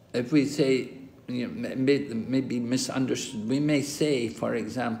 if we say, you know, maybe misunderstood, we may say, for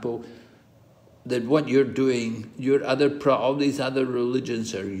example, that what you're doing, all these other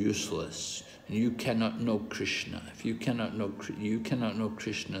religions are useless. You cannot know Krishna. If you cannot know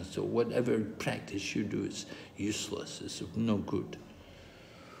Krishna, so whatever practice you do is useless, it's of no good.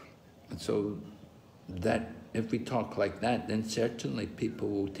 And so that, if we talk like that, then certainly people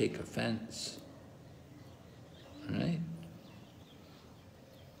will take offense, right?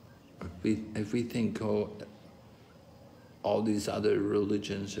 If we think, oh, all these other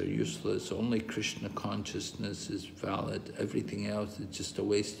religions are useless, only Krishna consciousness is valid, everything else is just a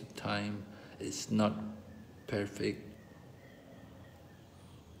waste of time, it's not perfect.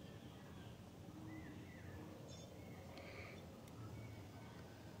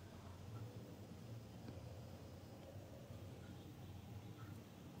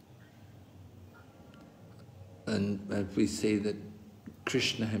 And if we say that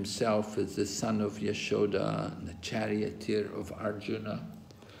Krishna himself is the son of Yashoda and the charioteer of Arjuna,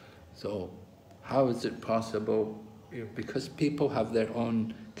 so how is it possible? Because people have their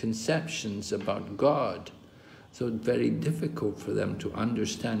own conceptions about God, so it's very difficult for them to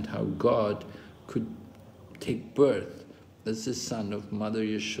understand how God could take birth as the son of Mother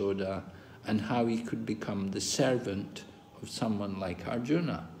Yashoda and how he could become the servant of someone like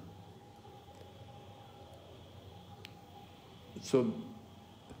Arjuna. So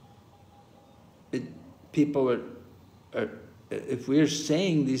people are, if we're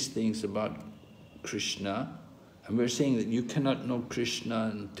saying these things about Krishna, and we're saying that you cannot know Krishna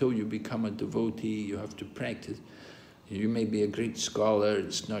until you become a devotee, you have to practice, you may be a great scholar,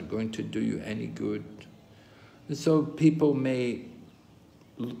 it's not going to do you any good. And so people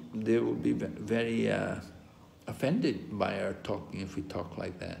they will be very offended by our talking if we talk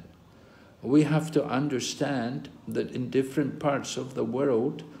like that. We have to understand that in different parts of the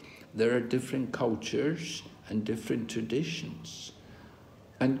world, there are different cultures and different traditions.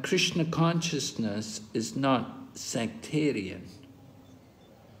 And Krishna consciousness is not sectarian.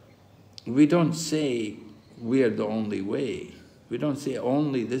 We don't say we are the only way. We don't say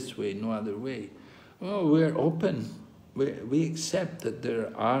only this way, no other way. Oh, we're open. We accept that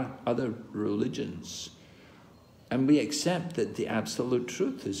there are other religions. And we accept that the absolute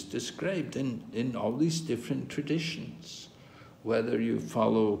truth is described in all these different traditions. Whether you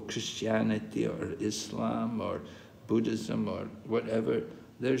follow Christianity or Islam or Buddhism or whatever,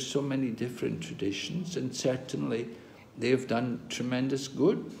 there's so many different traditions, and certainly they have done tremendous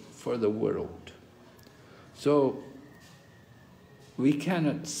good for the world. So we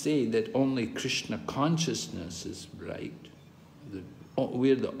cannot say that only Krishna consciousness is right.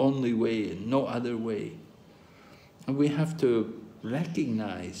 We're the only way and no other way. And we have to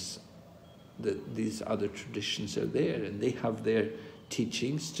recognize that these other traditions are there, and they have their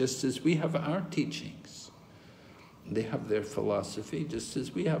teachings just as we have our teachings. They have their philosophy just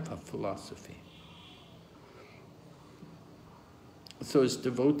as we have a philosophy. So as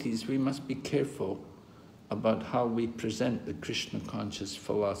devotees, we must be careful about how we present the Krishna conscious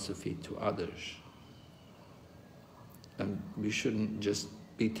philosophy to others. And we shouldn't just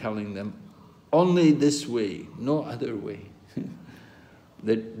be telling them, only this way, no other way.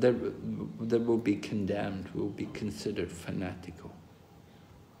 that will be condemned, will be considered fanatical.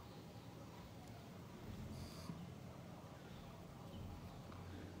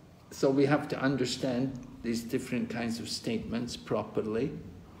 So we have to understand these different kinds of statements properly,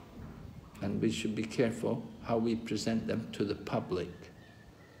 and we should be careful how we present them to the public.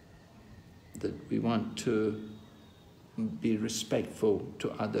 That we want to be respectful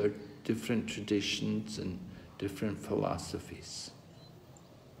to other different traditions and different philosophies.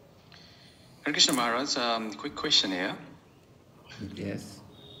 Hare Krishna Maharaj, quick question here. Yes.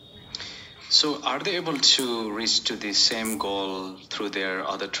 So are they able to reach to the same goal through their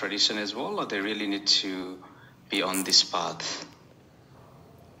other tradition as well, or they really need to be on this path?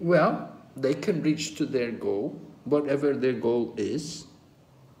 Well, they can reach to their goal, whatever their goal is.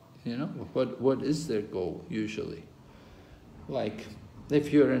 You know, what is their goal usually? Like,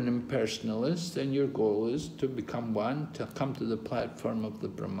 if you're an impersonalist, then your goal is to become one, to come to the platform of the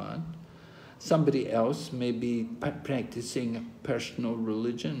Brahman. Somebody else may be practicing a personal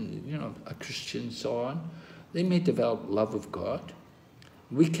religion, you know, a Christian, so on. They may develop love of God.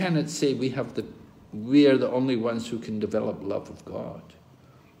 We cannot say we are the only ones who can develop love of God.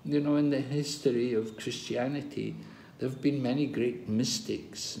 You know, in the history of Christianity, there have been many great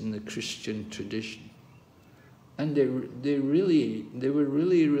mystics in the Christian tradition. And they were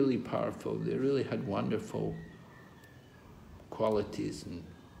really powerful. They really had wonderful qualities, and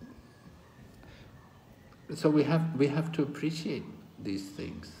so we have to appreciate these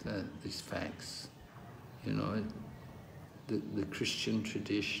things, these facts. You know, the Christian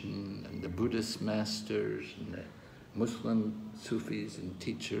tradition and the Buddhist masters and the Muslim Sufis and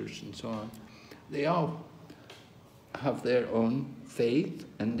teachers and so on. They all have their own faith,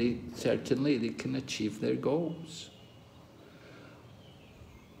 and they can achieve their goals.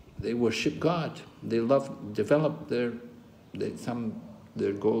 They worship God. They develop their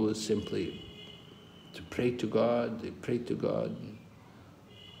goal is simply to pray to God. They pray to God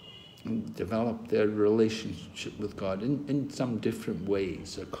and develop their relationship with God in some different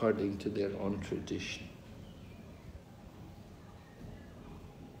ways according to their own tradition.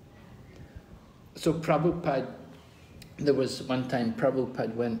 So Prabhupada, there was one time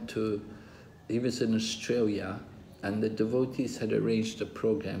Prabhupada he was in Australia, and the devotees had arranged a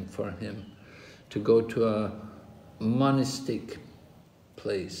program for him to go to a monastic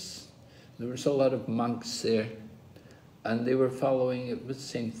place. There was a lot of monks there, and they were following it with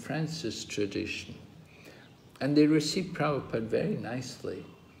St. Francis tradition. And they received Prabhupada very nicely.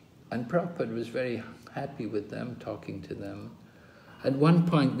 And Prabhupada was very happy with them, talking to them. At one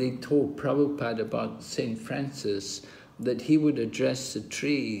point they told Prabhupada about St. Francis that he would address the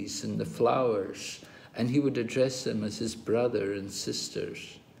trees and the flowers, and he would address them as his brother and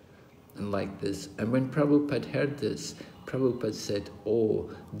sisters, and like this. And when Prabhupada heard this, Prabhupada said,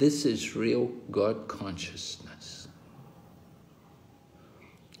 "Oh, this is real God consciousness."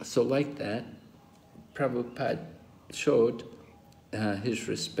 So like that, Prabhupada showed his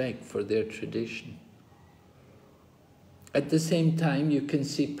respect for their tradition. At the same time, you can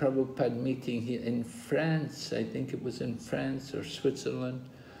see Prabhupada meeting here in France. I think it was in France or Switzerland,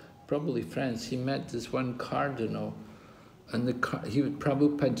 probably France. He met this one cardinal, and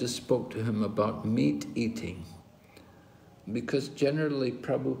Prabhupada just spoke to him about meat eating. Because generally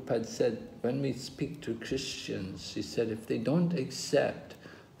Prabhupada said, when we speak to Christians, he said, if they don't accept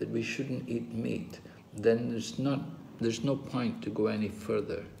that we shouldn't eat meat, then there's no point to go any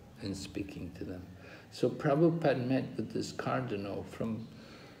further in speaking to them. So Prabhupada met with this cardinal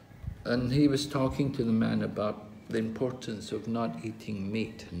and he was talking to the man about the importance of not eating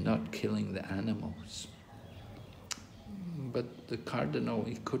meat and not killing the animals. But the cardinal,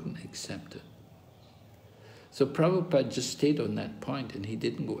 he couldn't accept it. So Prabhupada just stayed on that point, and he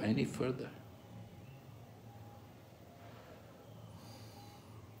didn't go any further.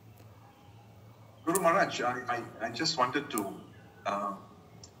 Guru Maharaj, I just wanted to,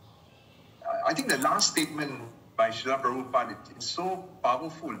 I think the last statement by Srila Prabhupada is so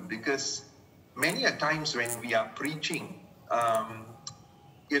powerful, because many a times when we are preaching,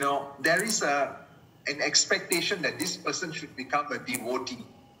 you know, there is an expectation that this person should become a devotee.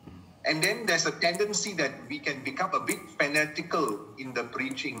 And then there's a tendency that we can become a bit fanatical in the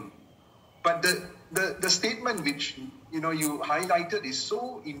preaching. But the statement which you highlighted is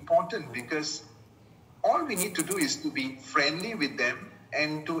so important, because all we need to do is to be friendly with them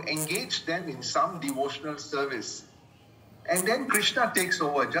and to engage them in some devotional service. And then Krishna takes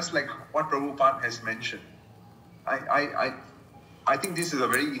over, just like what Prabhupada has mentioned. I think this is a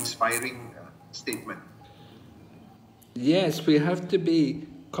very inspiring statement. Yes, we have to be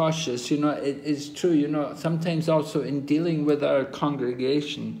cautious. You know, it is true, you know, sometimes also in dealing with our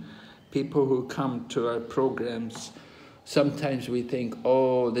congregation, people who come to our programs, sometimes we think,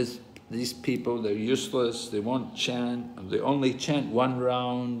 oh, these people, they're useless, they won't chant, they only chant one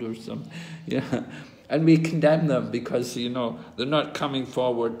round or something. Yeah. And we condemn them because, you know, they're not coming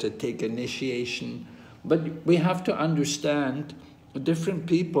forward to take initiation. But we have to understand different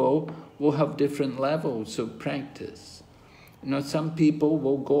people will have different levels of practice. You know, some people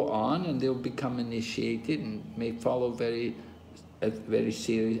will go on and they'll become initiated and may follow very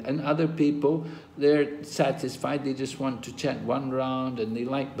serious. And other people, they're satisfied, they just want to chant one round, and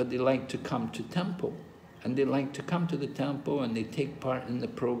but they like to come to temple. And they like to come to the temple and they take part in the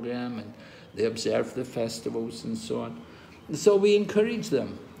program and they observe the festivals and so on. So we encourage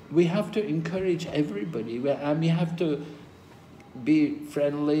them. We have to encourage everybody, and we have to be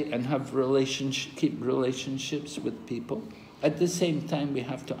friendly and have keep relationships with people. At the same time, we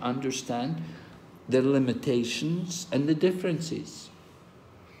have to understand the limitations and the differences.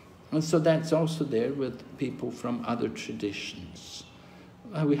 And so that's also there with people from other traditions.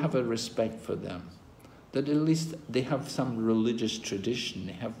 We have a respect for them, that at least they have some religious tradition,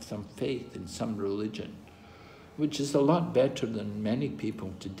 they have some faith in some religion, which is a lot better than many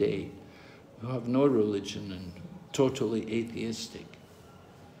people today who have no religion and totally atheistic.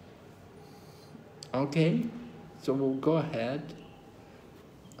 Okay, so we'll go ahead.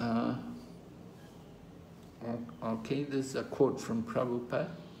 Okay, this is a quote from Prabhupada.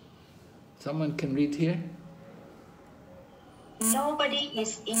 Someone can read here? Nobody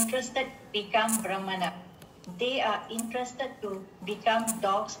is interested to become Brahmana. They are interested to become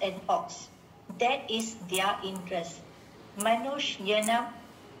dogs and fox. That is their interest. Manush yanam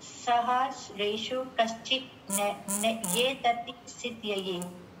sahas reshu kaschit yetati siddhyaye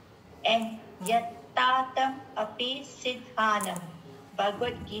and yatatam api siddhanam.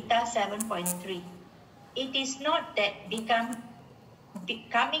 Bhagavad Gita 7.3. It is not that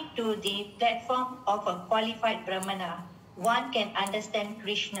coming to the platform of a qualified Brahmana, one can understand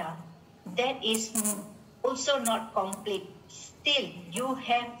Krishna. That is also not complete. Still, you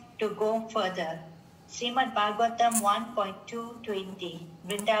have to go further. Srimad Bhagavatam 1.220,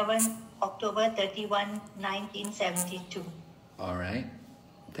 Vrindavan, October 31, 1972. All right,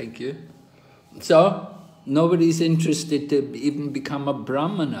 thank you. So, nobody's interested to even become a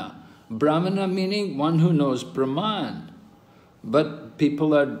Brahmana. Brahmana meaning one who knows Brahman. But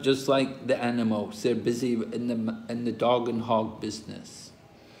people are just like the animals. They're busy in the dog and hog business.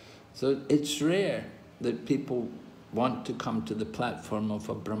 So it's rare that people want to come to the platform of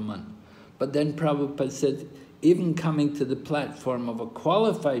a Brahman. But then Prabhupada said, even coming to the platform of a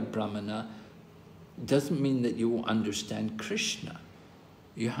qualified Brahmana doesn't mean that you will understand Krishna.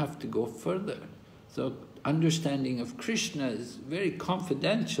 You have to go further. So understanding of Krishna is very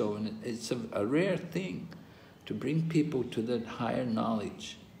confidential, and it's a rare thing to bring people to that higher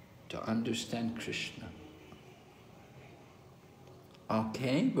knowledge, to understand Krishna.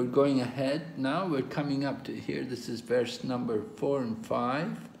 Okay, we're going ahead now. We're coming up to here. This is verse number 4 and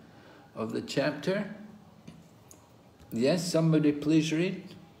 5 of the chapter. Yes, somebody please read.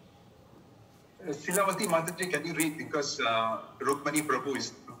 Silavati Mataji, can you read, because Rukmani Prabhu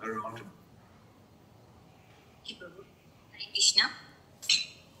is around. Hare Krishna.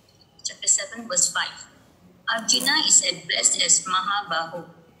 Chapter 7, verse 5. Arjuna is addressed as Mahabahu,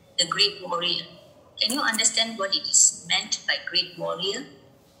 the great warrior. Can you understand what it is meant by great warrior?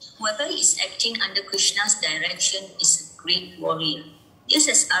 Whoever is acting under Krishna's direction is a great warrior. Just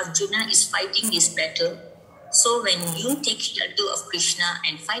as Arjuna is fighting this battle, so when you take shelter of Krishna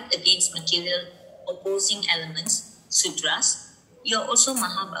and fight against material opposing elements, sudras, you are also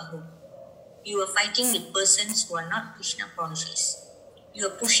Mahabahu. You are fighting with persons who are not Krishna conscious. You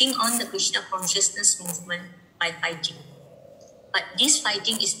are pushing on the Krishna consciousness movement by fighting. But this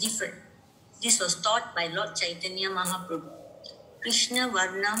fighting is different. This was taught by Lord Chaitanya Mahaprabhu. Krishna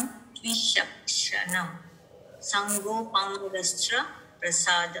Varnam Tvishakshanam Sango Pamarastra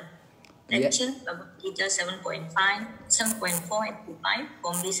Prasadam. Lecture Bhagavad Gita 7.5, 7.4 and 5,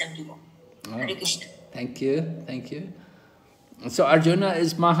 formally 71. Hare Krishna. Thank you, thank you. So Arjuna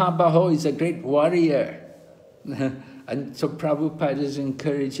is Mahabaho, he's a great warrior. And so Prabhupada is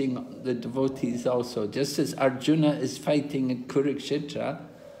encouraging the devotees also. Just as Arjuna is fighting at Kurukshetra,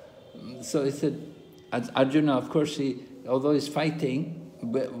 so he said, as Arjuna, of course, although he's fighting,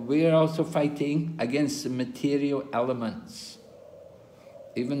 we are also fighting against the material elements.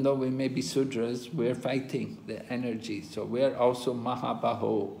 Even though we may be Sudras, we're fighting the energy. So we're also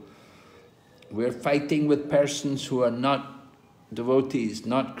Mahabaho. We're fighting with persons who are not devotees,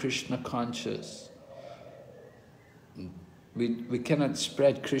 not Krishna conscious. We cannot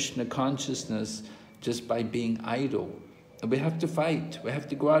spread Krishna consciousness just by being idle. We have to fight. We have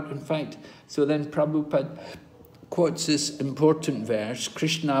to go out and fight. So then Prabhupada quotes this important verse,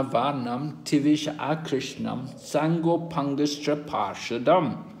 Krishna Varnam Tivish Akrishnam Sango Pangastra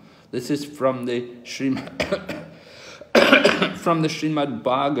Parshadam. This is from the Srimad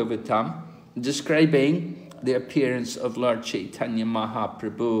Bhagavatam, describing the appearance of Lord Chaitanya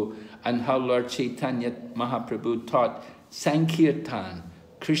Mahaprabhu and how Lord Chaitanya Mahaprabhu taught Sankirtan,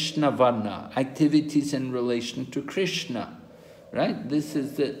 Krishna Varna, activities in relation to Krishna. Right? This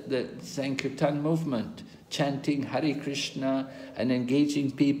is the Sankirtan movement, chanting Hare Krishna and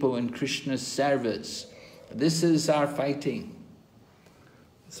engaging people in Krishna's service. This is our fighting.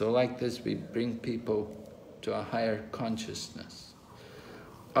 So like this, we bring people to a higher consciousness.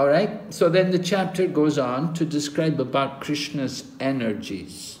 All right, so then the chapter goes on to describe about Krishna's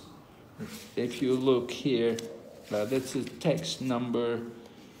energies. If you look here, this is text number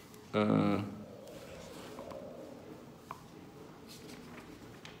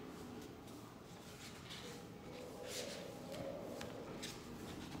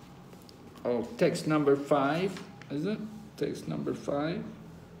text number 5, is it? Text number 5?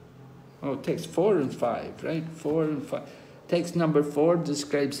 Oh, text 4 and 5, right? 4 and 5. Text number 4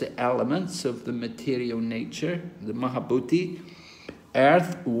 describes the elements of the material nature, the Mahabhuti: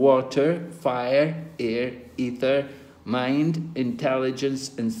 earth, water, fire, air, ether, mind,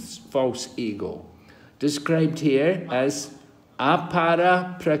 intelligence, and false ego. Described here as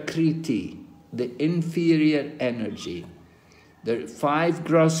apara prakriti, the inferior energy. There are 5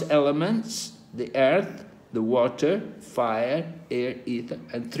 gross elements: the earth, the water, fire, air, ether,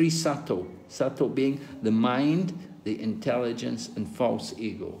 and 3 subtle. Subtle being the mind, the intelligence, and false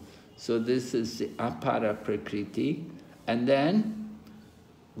ego. So this is the apara prakriti. And then,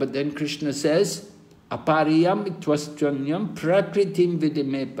 but then Krishna says, apariyam itvastvanyam prakritim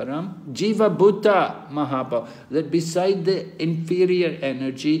vidime param jiva bhuta mahabhav. That beside the inferior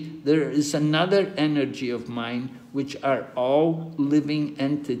energy, there is another energy of mind, which are all living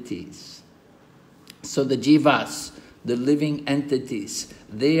entities. So the jivas, the living entities,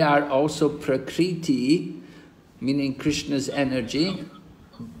 they are also prakriti, meaning Krishna's energy,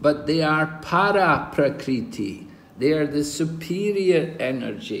 but they are para prakriti. They are the superior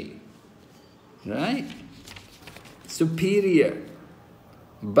energy, right? Superior.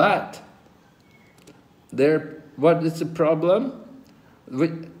 But what is the problem?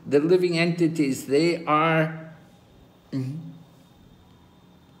 With the living entities, they are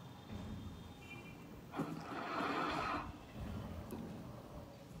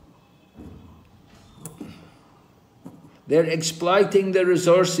they're exploiting the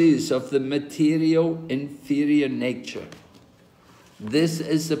resources of the material inferior nature. This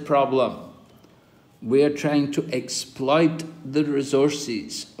is the problem. We are trying to exploit the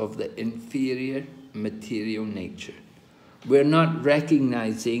resources of the inferior material nature. We're not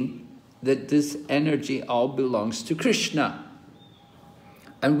recognizing that this energy all belongs to Krishna.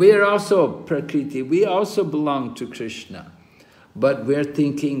 And we are also Prakriti, we also belong to Krishna. But we're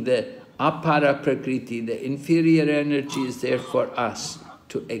thinking that apara Prakriti, the inferior energy, is there for us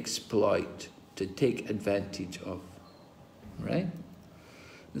to exploit, to take advantage of. Right?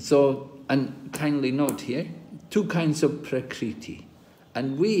 So, and kindly note here, 2 kinds of Prakriti.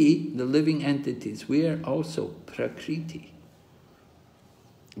 And we, the living entities, we are also Prakriti.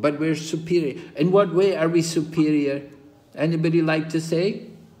 But we're superior. In what way are we superior? Anybody like to say?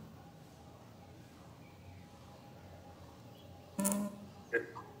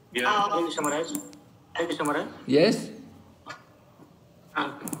 Yes?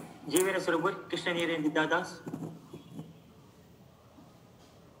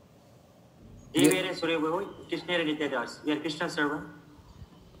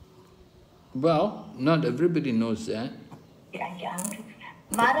 Well, not everybody knows that.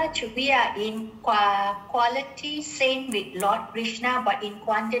 Maharaj, we are in quality same with Lord Krishna, but in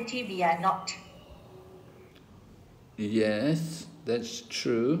quantity we are not. Yes, that's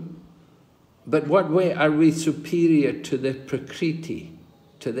true. But what way are we superior to the Prakriti,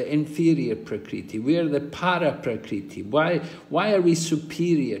 to the inferior Prakriti? We are the para Prakriti. Why are we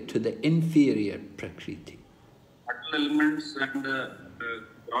superior to the inferior Prakriti? Subtle elements and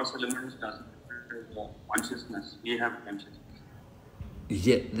gross elements doesn't consciousness. We have consciousness.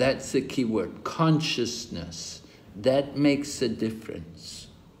 Yeah, that's the key word, consciousness. That makes a difference,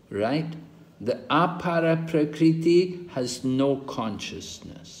 right? The apara prakriti has no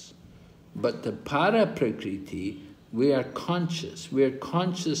consciousness. But the para prakriti, we are conscious. We are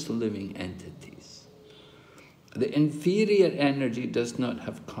conscious living entities. The inferior energy does not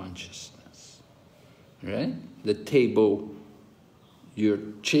have consciousness, right? The table your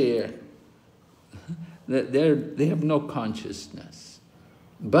chair. They have no consciousness.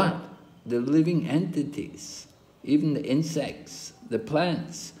 But the living entities, even the insects, the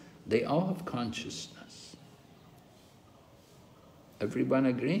plants, they all have consciousness. Everyone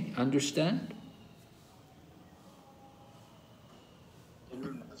agree? Understand?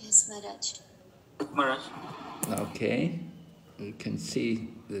 Yes, Maharaj. Maharaj. Okay, you can see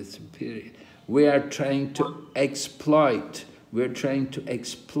the superior. We are trying to exploit. We're trying to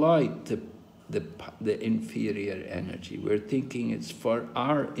exploit the inferior energy. We're thinking it's for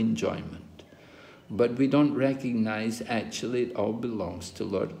our enjoyment, but we don't recognize actually it all belongs to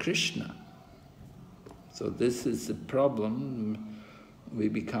Lord Krishna. So this is the problem. We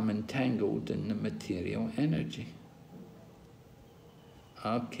become entangled in the material energy.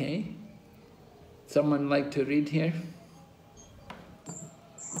 Okay. Someone like to read here?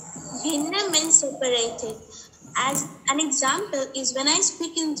 Vighna means separated. As an example is when I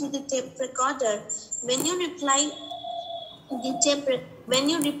speak into the tape recorder, when you replay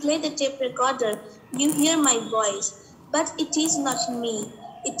the tape recorder, you hear my voice, but it is not me.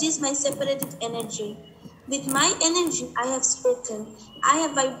 It is my separated energy. With my energy I have spoken. I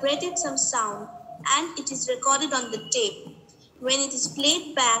have vibrated some sound, and it is recorded on the tape. When it is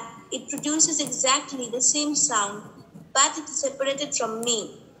played back, it produces exactly the same sound, but it is separated from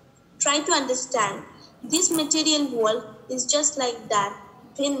me. Try to understand. This material world is just like that,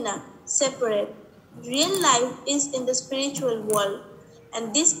 Vighna, separate. Real life is in the spiritual world,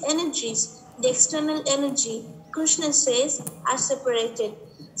 and these energies, the external energy, Krishna says, are separated.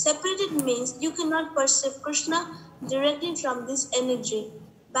 Separated means you cannot perceive Krishna directly from this energy.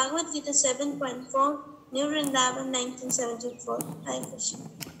 Bhagavad Gita 7.4, New Vrindavan, 1974. Hare Krishna.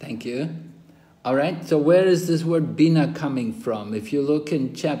 Thank you. All right, so where is this word bina coming from? If you look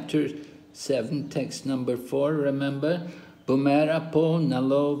in chapter 7, text number 4, remember? Bhumera po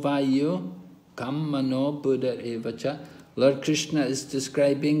nalo vayu kammano buddha evacha. Lord Krishna is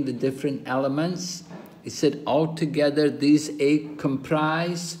describing the different elements. He said, altogether these 8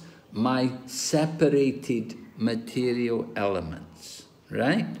 comprise my separated material elements.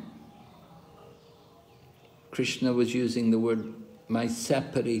 Right? Krishna was using the word my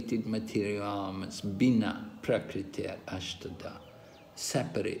separated material elements, bina, prakriti, ashtada,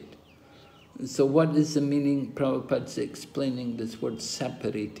 separate. So what is the meaning? Prabhupada's explaining this word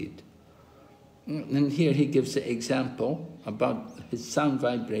separated. And here he gives an example about his sound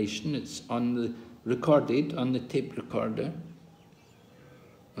vibration. It's on the recorded on the tape recorder.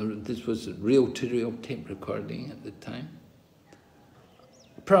 This was a reel-to-reel tape recording at the time.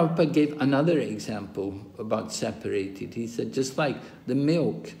 Prabhupada gave another example about separated. He said, just like the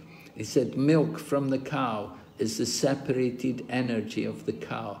milk, he said, milk from the cow is the separated energy of the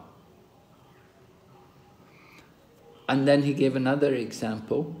cow. And then he gave another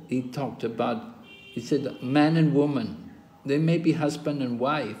example. He talked about, he said, man and woman, they may be husband and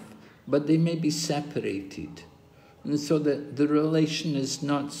wife, but they may be separated. And so the relation is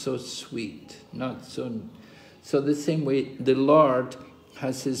not so sweet, not so... So the same way, the Lord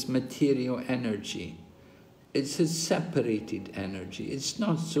has his material energy. It's his separated energy. It's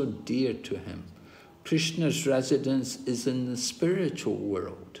not so dear to him. Krishna's residence is in the spiritual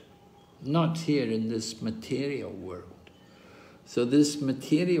world, not here in this material world. So this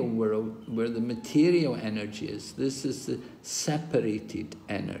material world, where the material energy is, this is the separated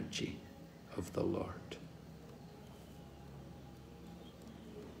energy of the Lord.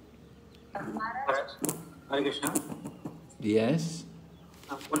 Hare Krishna. Yes?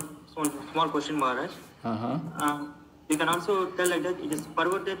 One small question, Maharaj. You can also tell like that, it is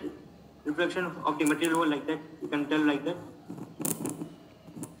perverted reflection of the material world like that. You can tell like that.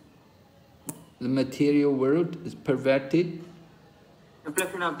 The material world is perverted?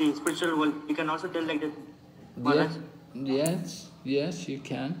 Reflection of the spiritual world. You can also tell like that, Maharaj. Yes, you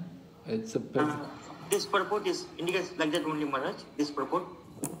can. It's a this purport is indicates like that only, Maharaj. This purport.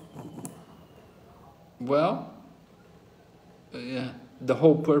 Well, yeah, the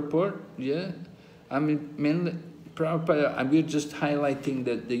whole purport, yeah. I mean, mainly, Prabhupada, we're just highlighting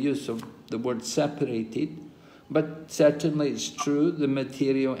the use of the word separated, but certainly it's true, the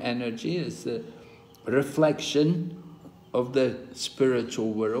material energy is the reflection of the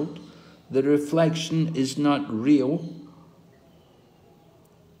spiritual world. The reflection is not real.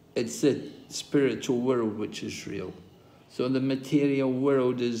 It's the spiritual world which is real. So the material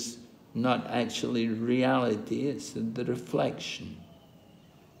world is not actually reality, it's the reflection.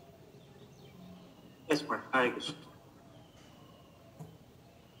 Yes, Maharaj.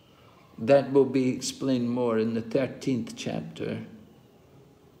 That will be explained more in the 13th chapter.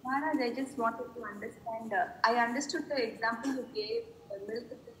 Maharaj, I just wanted to understand. I understood the example you gave the milk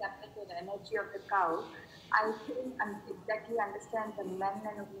is the separated energy of the cow, I couldn't exactly understand the men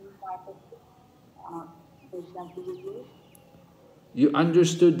and women part of the example you gave. You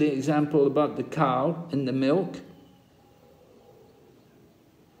understood the example about the cow and the milk?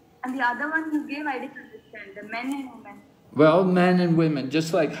 And the other one you gave, I didn't understand, the men and women. Well, men and women,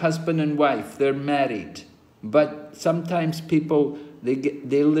 just like husband and wife, they're married. But sometimes people,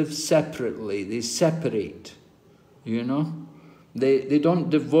 they live separately, they separate, you know? They don't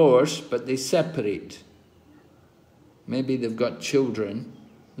divorce, but they separate. Maybe they've got children,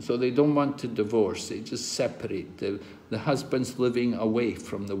 so they don't want to divorce, they just separate. The husband's living away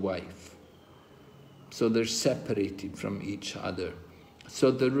from the wife. So they're separated from each other. So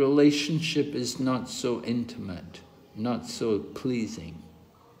the relationship is not so intimate, not so pleasing.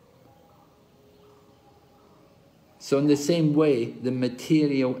 So in the same way, the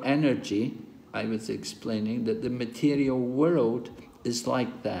material energy, I was explaining that the material world is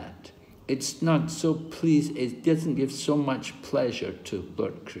like that. It's not so pleasing, it doesn't give so much pleasure to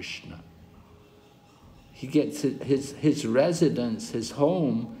Lord Krishna. He gets his residence, his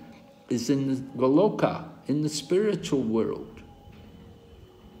home is in the Goloka, in the spiritual world.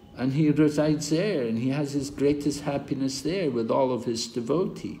 And he resides there, and he has his greatest happiness there with all of his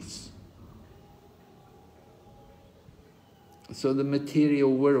devotees. So the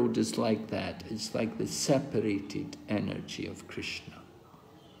material world is like that. It's like the separated energy of Krishna.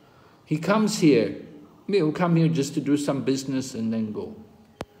 He comes here. He will come here just to do some business and then go.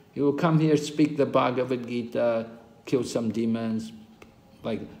 He will come here, speak the Bhagavad Gita, kill some demons,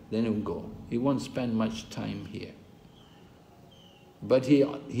 then he'll go. He won't spend much time here. But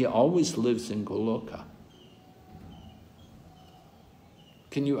he always lives in Goloka.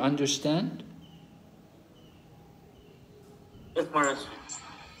 Can you understand? Yes, Maharaj.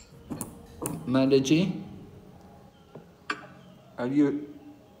 Mataji?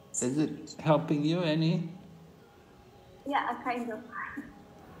 Is it helping you any? Yeah, kind of.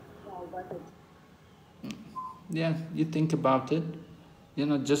 Yeah, I got it. Yeah, you think about it. You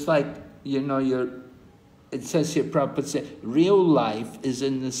know, just like, you know, it says here, Prabhupada said, real life is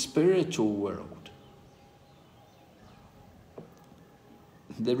in the spiritual world.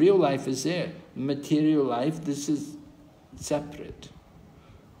 The real life is there. Material life, this is separate.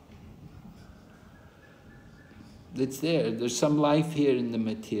 It's there. There's some life here in the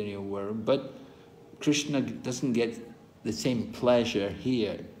material world, but Krishna doesn't get the same pleasure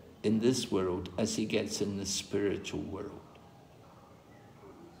here in this world as he gets in the spiritual world.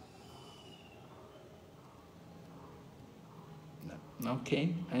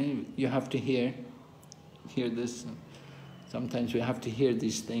 Okay, you have to hear this. Sometimes we have to hear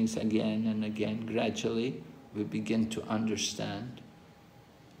these things again and again. Gradually, we begin to understand.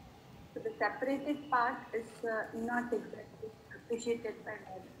 So the separated part is not exactly appreciated by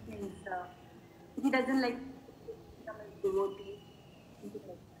God. Means he doesn't like become a devotee.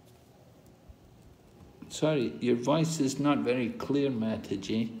 Sorry, your voice is not very clear,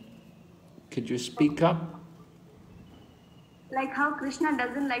 Mataji. Could you speak up? Like how Krishna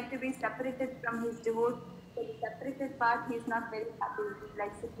doesn't like to be separated from his devotee. So the separated part, he is not very happy. He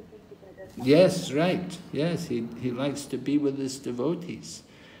likes to keep it together. Yes, right. Yes, he likes to be with his devotees.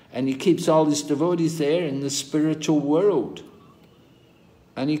 And he keeps all his devotees there in the spiritual world.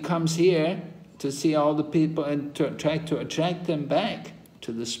 And he comes here to see all the people and to try to attract them back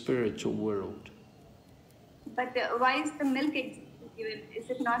to the spiritual world. But why is the milk given? Is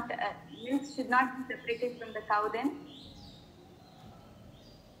it not, milk should not be separated from the cow then?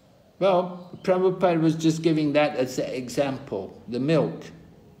 Well, Prabhupada was just giving that as an example. The milk.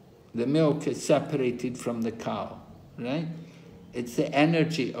 The milk is separated from the cow, right? It's the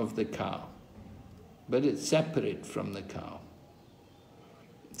energy of the cow, but it's separate from the cow.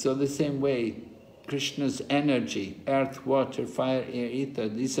 So the same way, Krishna's energy, earth, water, fire, air, ether,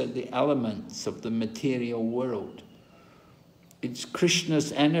 these are the elements of the material world. It's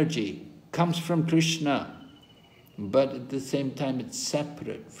Krishna's energy, comes from Krishna, but at the same time it's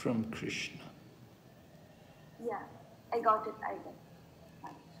separate from Krishna. Yeah, I got it, I got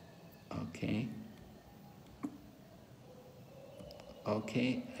it. Okay.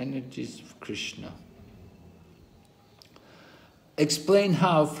 Okay, energies of Krishna. Explain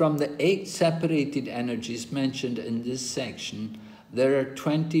how from the 8 separated energies mentioned in this section, there are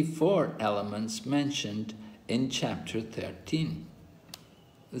 24 elements mentioned in chapter 13.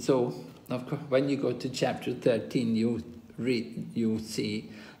 So, of course, when you go to chapter 13, you'll see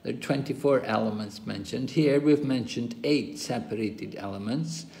there are 24 elements mentioned. Here we've mentioned 8 separated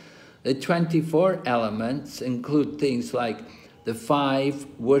elements. The 24 elements include things like the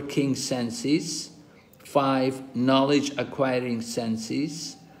 5 working senses, 5 knowledge-acquiring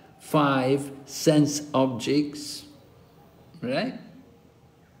senses, 5 sense objects, right?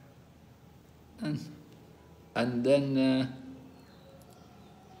 And then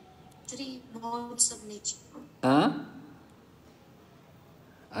 3 modes of nature.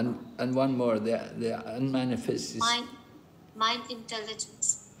 And one more, the unmanifest is... Mind,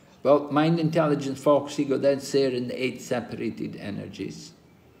 intelligence. Well, mind, intelligence, false ego, that's there in the 8 separated energies.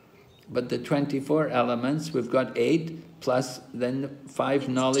 But the 24 elements, we've got 8, plus then 5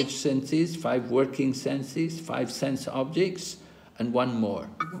 knowledge senses, 5 working senses, 5 sense objects, and one more.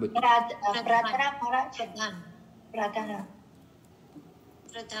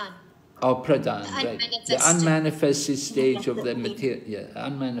 Oh, pradhan, right. The unmanifested stage of the material, yeah,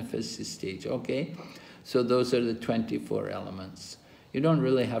 unmanifested stage, okay. So those are the 24 elements. You don't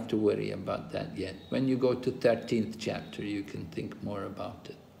really have to worry about that yet. When you go to 13th chapter, you can think more about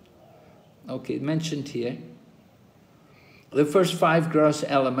it. Okay, mentioned here. The first 5 gross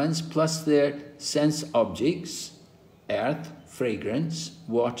elements plus their sense objects, earth, fragrance,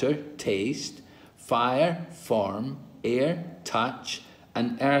 water, taste, fire, form, air, touch,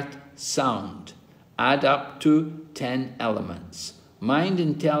 and earth, sound, add up to 10 elements. Mind,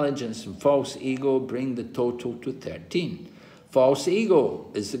 intelligence, and false ego bring the total to 13. False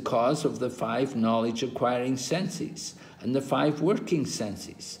ego is the cause of the 5 knowledge-acquiring senses and the 5 working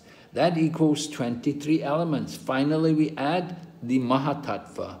senses. That equals 23 elements. Finally, we add the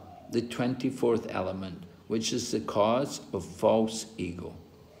Mahatattva, the 24th element, which is the cause of false ego.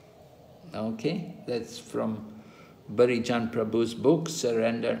 Okay, that's from Barijan Prabhu's book,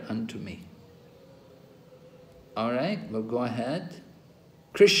 Surrender Unto Me. All right, we'll go ahead.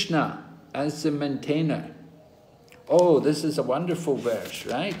 Krishna as the maintainer. Oh, this is a wonderful verse,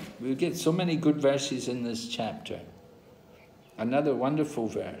 right? We get so many good verses in this chapter. Another wonderful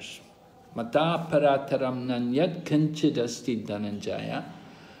verse. Mata parataram nanyat kanchidasti dhananjaya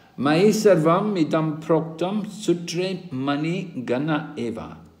mai sarvam idam proktam sutre mani gana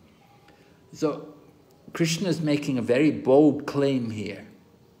eva. So, Krishna is making a very bold claim here.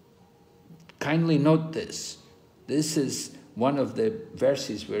 Kindly note this. This is one of the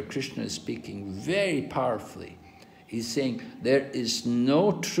verses where Krishna is speaking very powerfully. He's saying, there is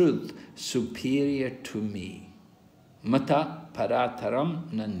no truth superior to me. Mata parataram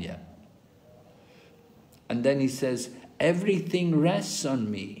nanya. And then he says, everything rests on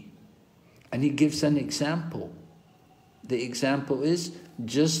me. And he gives an example. The example is,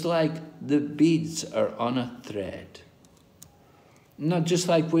 just like the beads are on a thread. Not just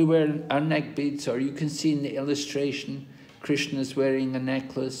like we wear our neck beads, or you can see in the illustration, Krishna's wearing a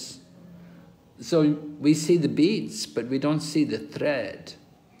necklace. So we see the beads, but we don't see the thread.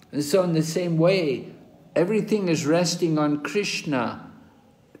 And so in the same way, everything is resting on Krishna,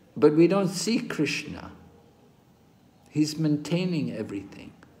 but we don't see Krishna. He's maintaining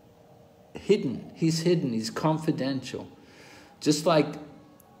everything. Hidden, he's confidential. Just like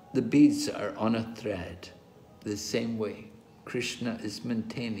the beads are on a thread, the same way, Krishna is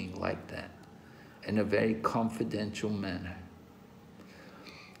maintaining like that, in a very confidential manner.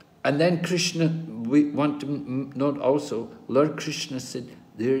 And then Krishna, we want to note also, Lord Krishna said,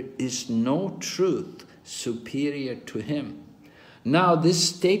 there is no truth superior to him. Now this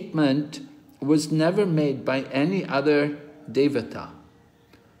statement was never made by any other devata.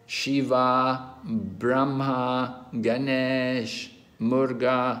 Shiva, Brahma, Ganesh,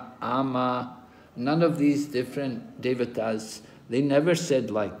 Murga, Ama, none of these different devatas, they never said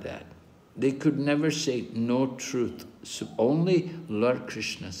like that. They could never say no truth. So only Lord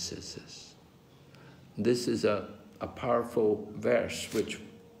Krishna says this. This is a powerful verse which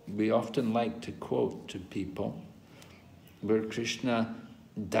we often like to quote to people, where Krishna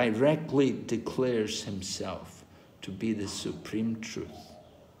directly declares himself to be the supreme truth.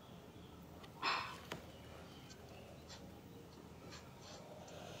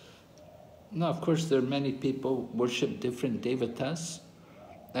 Now, of course, there are many people worship different devatas,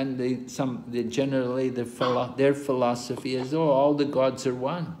 and generally their philosophy is, oh, all the gods are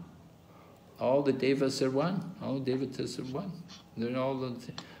one, all the devas are one, all devatas are one. They're all the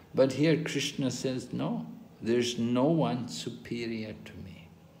but here Krishna says, no, there's no one superior to me.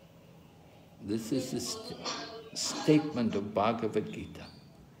 This is the statement of Bhagavad Gita.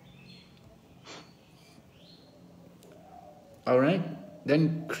 All right?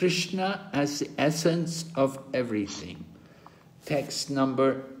 Then Krishna as the essence of everything. Text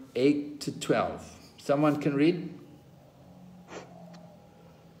number 8 to 12. Someone can read?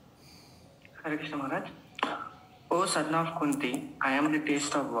 Hare Krishna Maharaj. O son of Kunti, I am the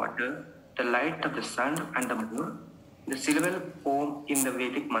taste of water, the light of the sun and the moon, the syllable Om in the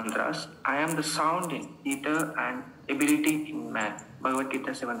Vedic mantras. I am the sound in ether and ability in man. Bhagavad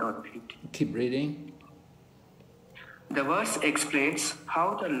Gita 7.8. Keep reading. The verse explains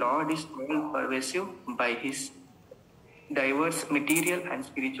how the Lord is all pervasive by his diverse material and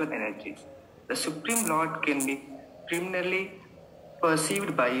spiritual energies. The Supreme Lord can be primarily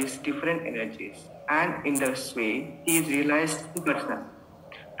perceived by his different energies, and in this way, he is realized impersonal.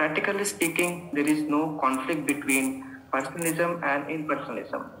 Practically speaking, there is no conflict between personalism and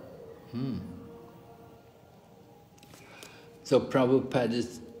impersonalism. So Prabhupada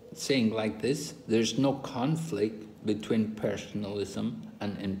is saying like this, there's no conflict between personalism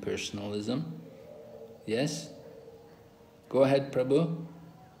and impersonalism. Yes? Go ahead, Prabhu.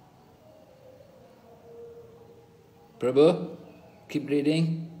 Prabhu, keep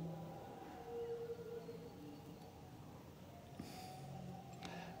reading.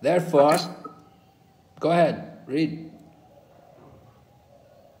 Therefore, go ahead, read.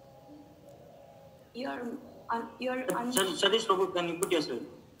 Satish Prabhu, can you put yourself?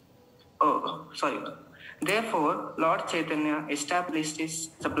 Oh, sorry. Therefore, Lord Chaitanya established his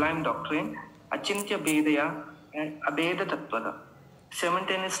sublime doctrine, Achintya Bhedaya and Abheda Tattvada,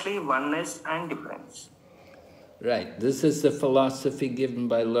 simultaneously oneness and difference. Right, this is the philosophy given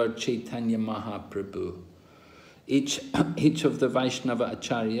by Lord Chaitanya Mahaprabhu. Each of the Vaishnava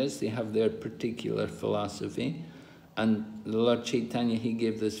acharyas, they have their particular philosophy, and Lord Chaitanya, he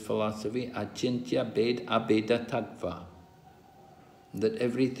gave this philosophy, Achintya Abheda Tattva, that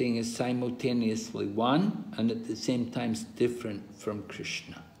everything is simultaneously one and at the same time different from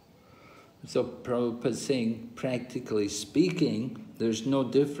Krishna. So Prabhupada is saying, practically speaking, there's no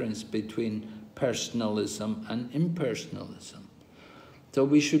difference between personalism and impersonalism. So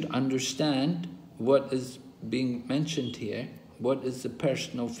we should understand what is being mentioned here, what is the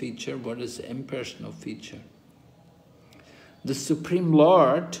personal feature, what is the impersonal feature. The Supreme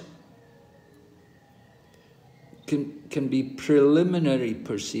Lord can be preliminary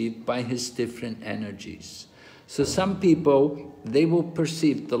perceived by his different energies. So some people, they will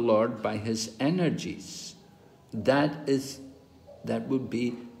perceive the Lord by his energies. That would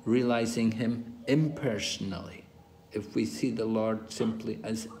be realizing him impersonally, if we see the Lord simply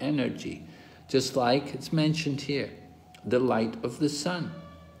as energy. Just like it's mentioned here, the light of the sun,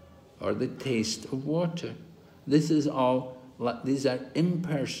 or the taste of water. These are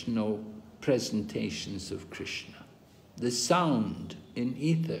impersonal presentations of Krishna. The sound in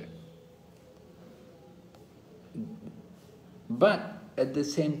ether. But at the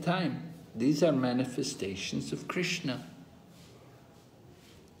same time, these are manifestations of Krishna.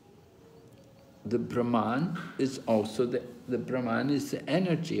 The Brahman is also the Brahman is the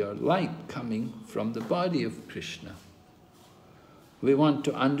energy or light coming from the body of Krishna. We want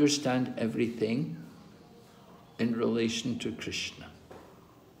to understand everything in relation to Krishna.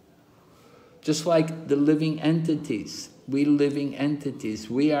 Just like the living entities,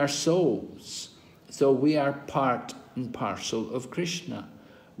 we are souls. So we are part and parcel of Krishna.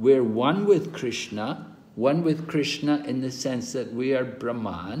 We're one with Krishna in the sense that we are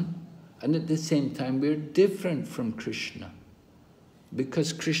Brahman, and at the same time we're different from Krishna.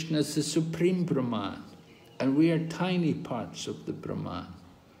 Because Krishna is the supreme Brahman, and we are tiny parts of the Brahman.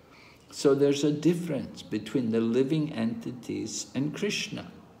 So there's a difference between the living entities and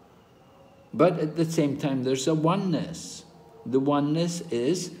Krishna. But at the same time, there's a oneness. The oneness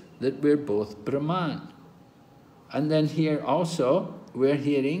is that we're both Brahman. And then here also, we're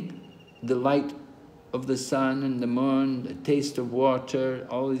hearing the light of the sun and the moon, the taste of water,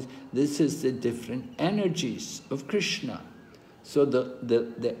 all these. This is the different energies of Krishna. So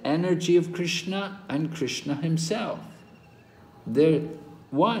the energy of Krishna and Krishna himself, they're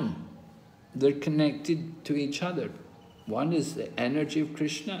one. They're connected to each other. One is the energy of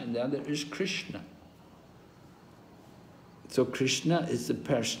Krishna and the other is Krishna. So Krishna is the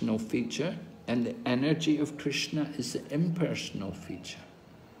personal feature and the energy of Krishna is the impersonal feature.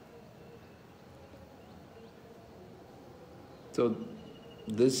 So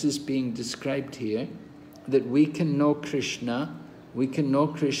this is being described here, that we can know Krishna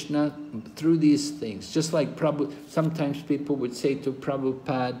through these things. Just like sometimes people would say to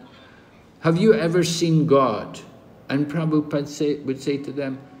Prabhupada, have you ever seen God? And Prabhupada would say to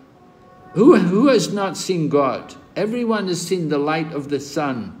them, who has not seen God? Everyone has seen the light of the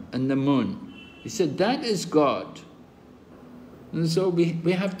sun and the moon. He said, that is God. And so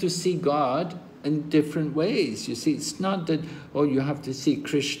we have to see God in different ways. You see, it's not that, oh, you have to see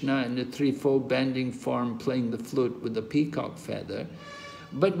Krishna in the threefold bending form playing the flute with a peacock feather.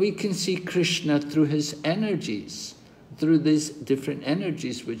 But we can see Krishna through his energies, through these different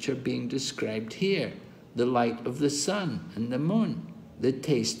energies which are being described here. the light of the sun and the moon, the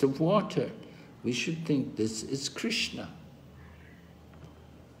taste of water. We should think this is Krishna.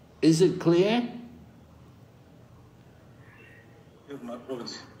 Is it clear?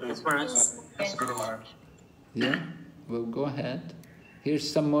 Yeah, well, go ahead.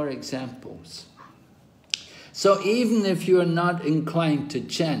 Here's some more examples. So even if you are not inclined to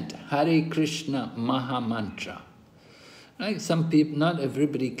chant Hare Krishna Maha Mantra, right? Some people, not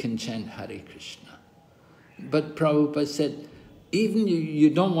everybody can chant Hare Krishna. But Prabhupada said, even you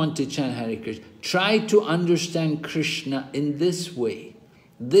don't want to chant Hare Krishna, try to understand Krishna in this way.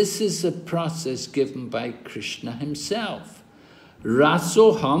 This is a process given by Krishna himself.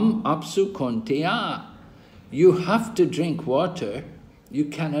 Rasoham apsu konteya. You have to drink water. You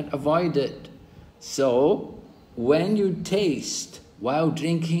cannot avoid it. So, when you taste while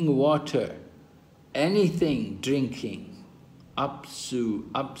drinking water, anything drinking,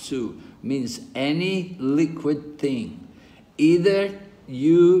 apsu means any liquid thing. Either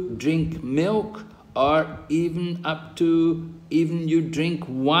you drink milk or even you drink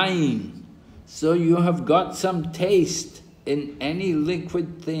wine. So you have got some taste in any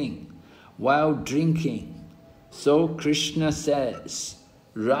liquid thing while drinking. So Krishna says,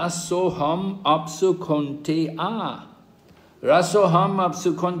 Rasoham apsu konteya. Rasoham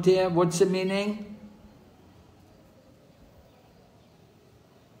apsu konteya, what's the meaning?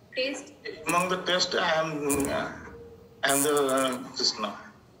 Taste. Among the taste, I am the Krishna.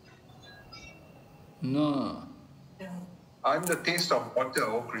 No. I am the taste of water,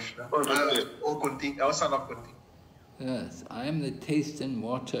 O Krishna. O Kunti, O son of Kunti. Yes, I am the taste in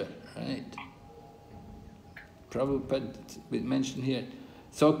water, right? Prabhupada mentioned here.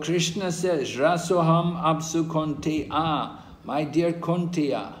 So Krishna says, Rasoham apsu konteya, my dear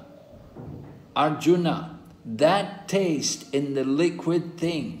Kuntiya, Arjuna, that taste in the liquid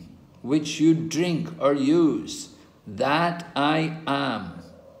thing which you drink or use, that I am.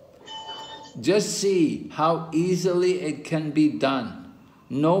 Just see how easily it can be done.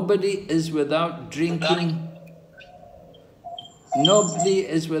 Nobody is without drinking. Nobody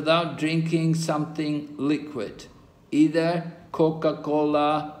is without drinking something liquid, either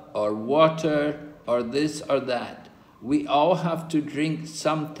Coca-Cola or water or this or that. We all have to drink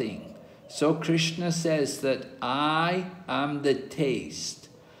something. So Krishna says that I am the taste.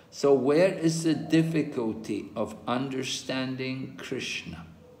 So where is the difficulty of understanding Krishna?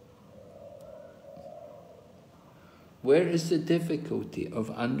 Where is the difficulty of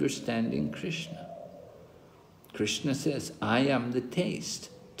understanding Krishna? Krishna says, I am the taste.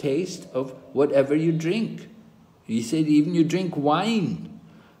 Taste of whatever you drink. He said, even you drink wine.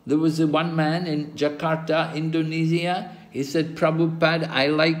 There was one man in Jakarta, Indonesia. He said, Prabhupada, I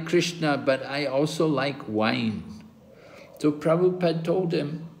like Krishna, but I also like wine. So Prabhupada told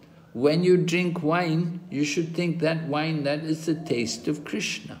him, when you drink wine, you should think that wine, that is the taste of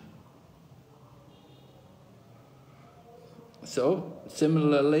Krishna. So,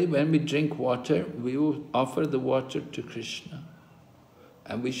 similarly, when we drink water, we will offer the water to Krishna.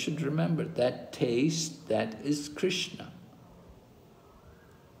 And we should remember that taste, that is Krishna.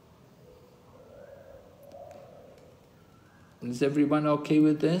 Is everyone okay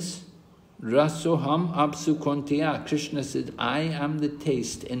with this? Rasoham apsu konteya. Krishna said, I am the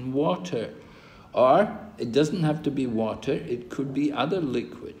taste in water. Or, it doesn't have to be water, it could be other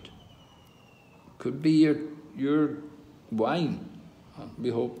liquid. It could be your wine. We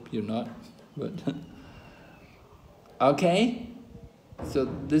hope you're not, but okay? So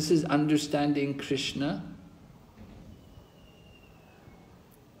this is understanding Krishna.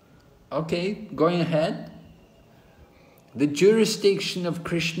 Okay, going ahead. The jurisdiction of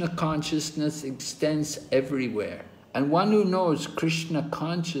Krishna consciousness extends everywhere. And one who knows Krishna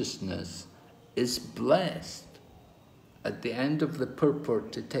consciousness is blessed. At the end of the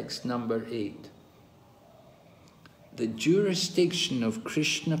purport to text number 8. The jurisdiction of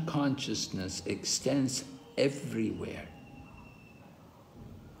Krishna consciousness extends everywhere.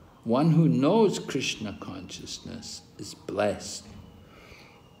 One who knows Krishna consciousness is blessed.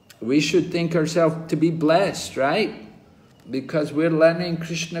 We should think ourselves to be blessed, right? Because we're learning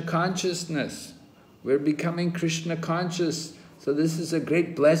Krishna consciousness. We're becoming Krishna conscious. So this is a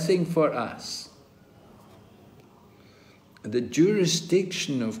great blessing for us. The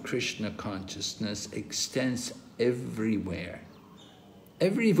jurisdiction of Krishna consciousness extends everywhere.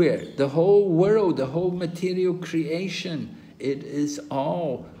 Everywhere. The whole world, the whole material creation, it is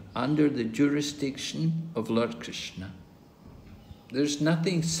all under the jurisdiction of Lord Krishna. There's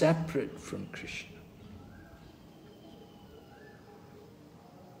nothing separate from Krishna.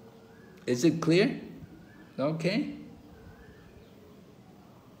 Is it clear? Okay?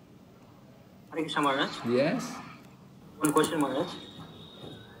 Hare Krishna Maharaj. Yes? One question, Maharaj.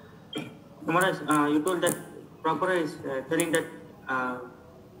 Maharaj, you told that Prabhupada is telling that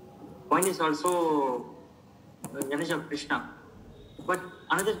wine is also energy of Krishna. But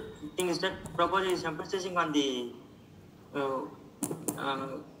another thing is that Prabhupada is emphasizing on the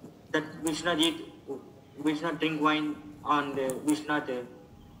that we should not drink wine and we should not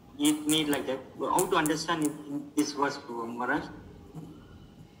eat meat like that. How to understand this verse, Maharaj?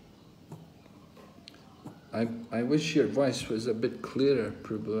 I wish your voice was a bit clearer,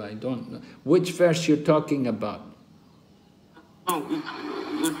 Prabhu. I don't know. Which verse you're talking about? No, you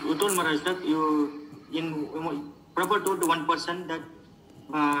told Maharaj that Prabhupada told to one person that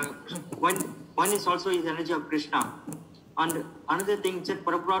one is also his energy of Krishna. And another thing that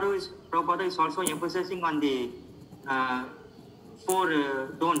Prabhupada is also emphasizing on the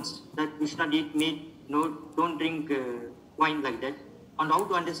 4 don'ts, that we should not eat meat, no, don't drink wine like that. And how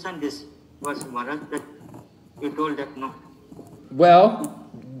to understand this verse, Maharaj, that you told that no? Well,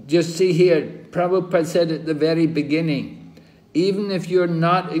 just see here, Prabhupada said at the very beginning, even if you're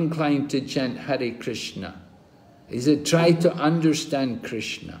not inclined to chant Hare Krishna, he said, try to understand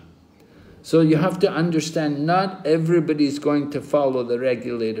Krishna. So you have to understand not everybody's going to follow the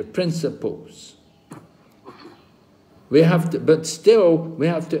regulative principles. We have to, but still, we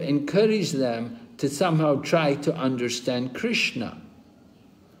have to encourage them to somehow try to understand Krishna.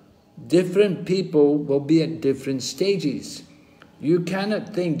 Different people will be at different stages. You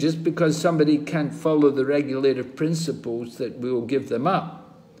cannot think just because somebody can't follow the regulative principles that we will give them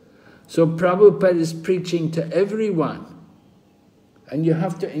up. So Prabhupada is preaching to everyone. And you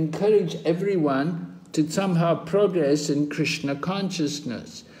have to encourage everyone to somehow progress in Krishna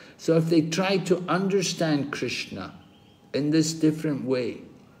consciousness. So if they try to understand Krishna in this different way,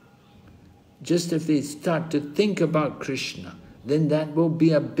 just if they start to think about Krishna, then that will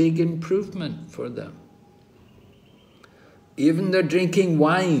be a big improvement for them. Even they're drinking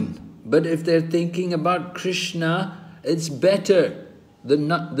wine, but if they're thinking about Krishna, it's better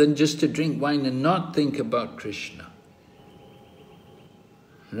than just to drink wine and not think about Krishna.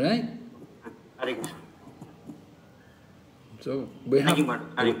 Right? So we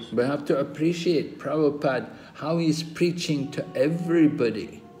have to appreciate Prabhupada, how he's preaching to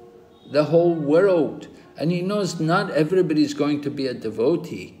everybody, the whole world. And he knows not everybody's going to be a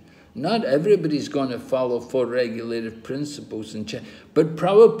devotee. Not everybody's going to follow 4 regulative principles. But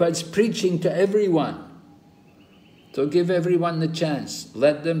Prabhupada's preaching to everyone. So give everyone the chance.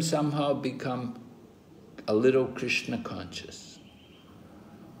 Let them somehow become a little Krishna conscious.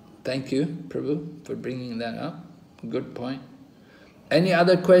 Thank you, Prabhu, for bringing that up. Good point. Any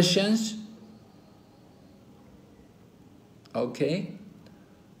other questions? Okay.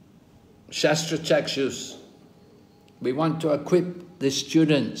 Shastra Chakshus. We want to equip the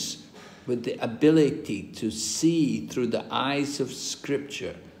students with the ability to see through the eyes of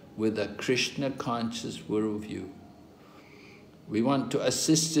Scripture with a Krishna conscious worldview. We want to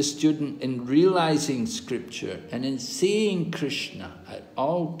assist the student in realizing Scripture and in seeing Krishna at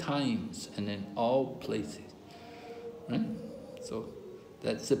all times and in all places. Right? So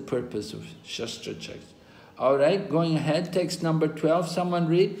that's the purpose of Shastra Chakshus. All right, going ahead, text number 12. Someone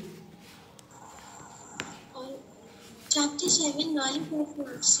read. Chapter 7,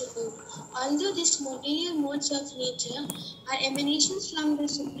 although these material modes of nature are emanations from the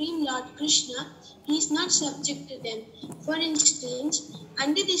Supreme Lord Krishna, he is not subject to them. For instance,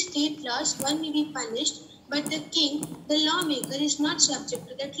 under the state laws, one may be punished, but the king, the lawmaker, is not subject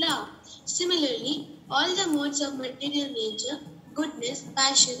to that law. Similarly, all the modes of material nature, goodness,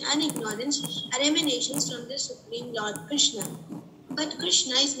 passion, and ignorance are emanations from the Supreme Lord Krishna. But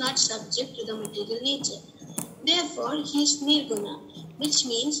Krishna is not subject to the material nature. Therefore, he is nirguna, which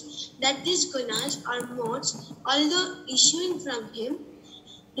means that these gunas or modes, although issuing from him,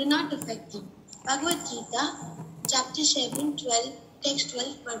 do not affect him. Bhagavad Gita, chapter 7, 12, text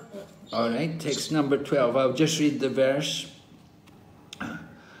 12, purport. All right, text number 12. I'll just read the verse.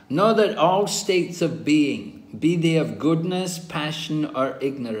 Know that all states of being, be they of goodness, passion, or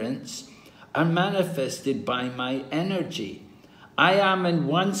ignorance, are manifested by my energy. I am in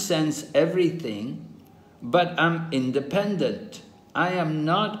one sense everything, but am independent. I am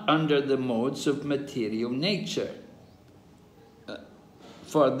not under the modes of material nature.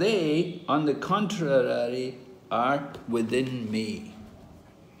 For they, on the contrary, are within me.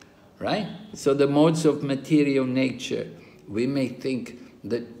 Right? So the modes of material nature, we may think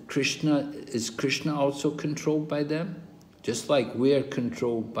that is Krishna also controlled by them? Just like we are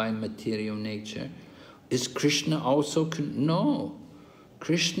controlled by material nature. Is Krishna also no.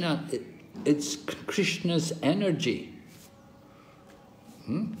 Krishna, it's Krishna's energy.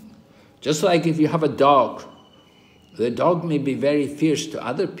 Just like if you have a dog, the dog may be very fierce to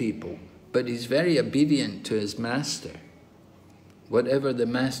other people, but he's very obedient to his master. Whatever the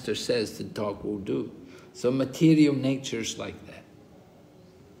master says, the dog will do. So material nature is like that.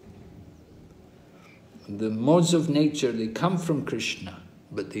 The modes of nature, they come from Krishna,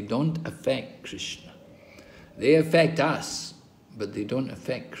 but they don't affect Krishna. They affect us, but they don't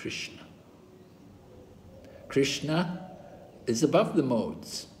affect Krishna. Krishna is above the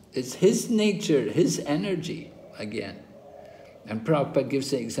modes. It's his nature, his energy, again. And Prabhupada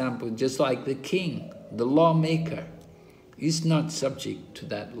gives an example, just like the king, the lawmaker. He's not subject to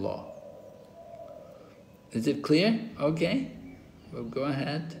that law. Is it clear? Okay. We'll go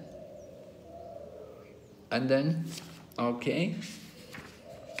ahead. And then, okay.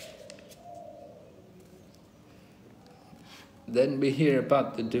 Then we hear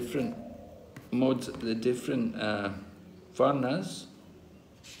about the different modes, the different varnas.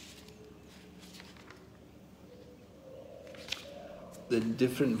 The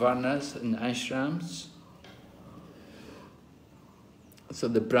different varnas and ashrams. So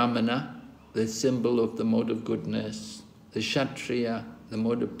the Brahmana, the symbol of the mode of goodness, the Kshatriya, the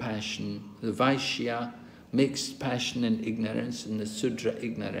mode of passion, the Vaishya, mixed passion and ignorance, and the Sudra,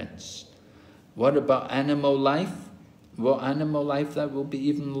 ignorance. What about animal life? Well, animal life, that will be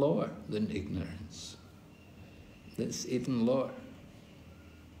even lower than ignorance. That's even lower.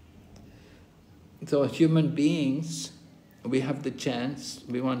 So human beings, we have the chance,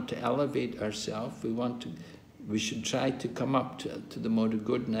 we want to elevate ourselves, we should try to come up to the mode of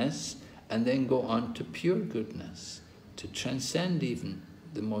goodness and then go on to pure goodness, to transcend even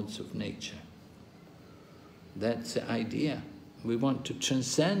the modes of nature. That's the idea. We want to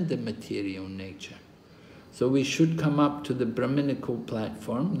transcend the material nature. So we should come up to the Brahminical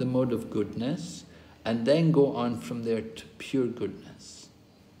platform, the mode of goodness, and then go on from there to pure goodness.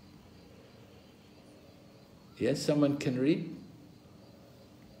 Yes, someone can read?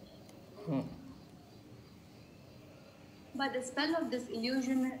 Oh. By the spell of this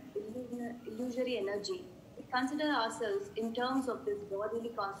illusory energy, we consider ourselves in terms of this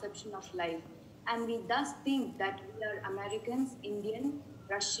bodily conception of life, and we thus think that we are Americans, Indian,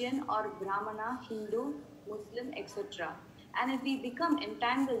 Russian, or Brahmana, Hindu, Muslim, etc. And if we become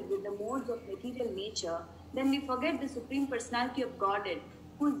entangled with the modes of material nature, then we forget the Supreme Personality of Godhead,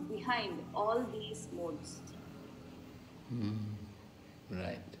 who is behind all these modes.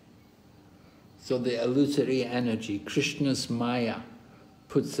 Right. So the illusory energy, Krishna's Maya,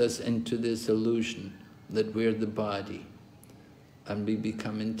 puts us into this illusion that we're the body, and we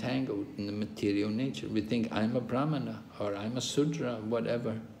become entangled in the material nature. We think, I'm a Brahmana, or I'm a Sudra,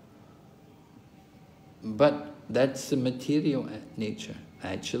 whatever. But that's the material nature.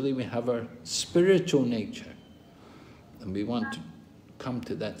 Actually, we have our spiritual nature, and we want to come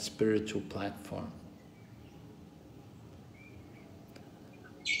to that spiritual platform.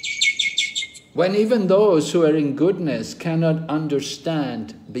 When even those who are in goodness cannot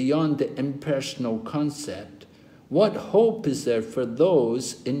understand beyond the impersonal concept, what hope is there for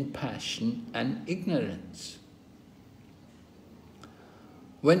those in passion and ignorance?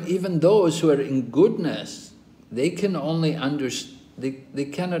 When even those who are in goodness, they can only they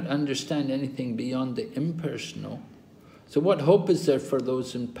cannot understand anything beyond the impersonal. So what hope is there for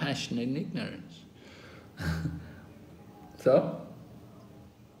those in passion and ignorance? So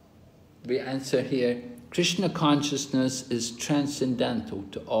we answer here, Krishna consciousness is transcendental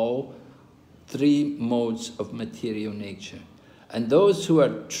to all three modes of material nature. And those who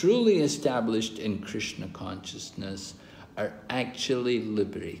are truly established in Krishna consciousness are actually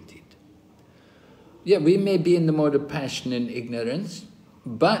liberated. Yeah, we may be in the mode of passion and ignorance,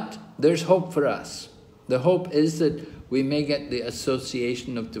 but there's hope for us. The hope is that we may get the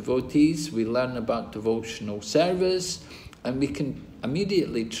association of devotees, we learn about devotional service, and we can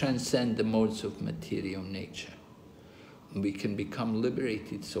immediately transcend the modes of material nature. And we can become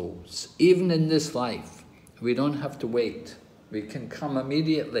liberated souls. Even in this life, we don't have to wait. We can come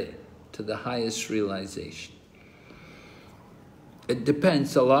immediately to the highest realization. It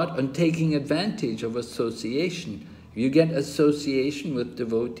depends a lot on taking advantage of association. You get association with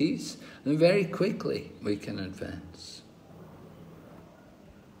devotees, and very quickly we can advance.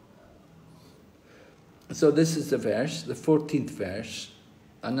 So this is the verse, the 14th verse,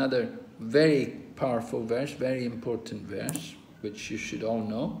 another very powerful verse, very important verse, which you should all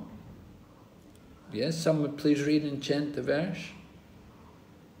know. Yes, someone please read and chant the verse.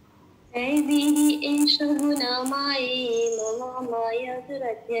 Bhagavad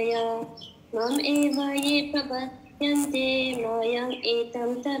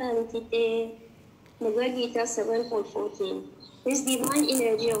Gita 7.14. This divine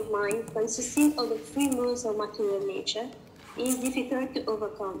energy of mind, consisting of the three modes of material nature, is difficult to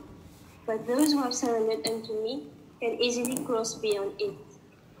overcome. But those who have surrendered unto me can easily cross beyond it.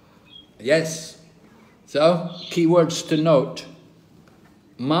 Yes. So, keywords to note.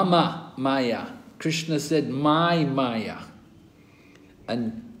 Mama Maya. Krishna said, my Maya.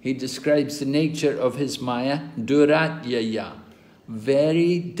 And he describes the nature of his Maya, Duratyaya.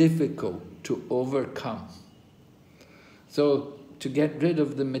 Very difficult to overcome. So, to get rid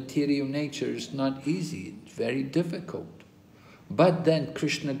of the material nature is not easy. It's very difficult. But then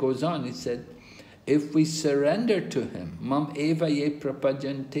Krishna goes on, he said, if we surrender to him, mam eva ye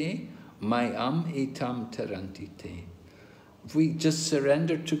prapajante, mayam etam tarantite. If we just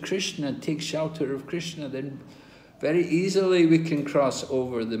surrender to Krishna, take shelter of Krishna, then very easily we can cross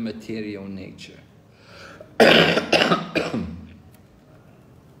over the material nature.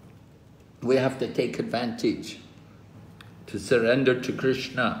 We have to take advantage to surrender to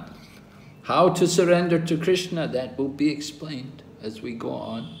Krishna. How to surrender to Krishna, that will be explained as we go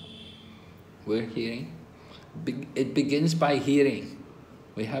on. We're hearing. It begins by hearing.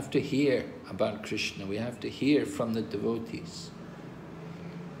 We have to hear about Krishna. We have to hear from the devotees.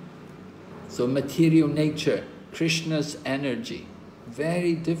 So material nature, Krishna's energy,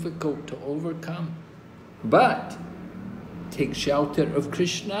 very difficult to overcome. But take shelter of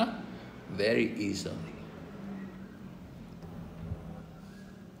Krishna very easily.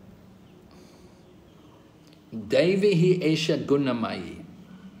 Daivihi esha gunamayi.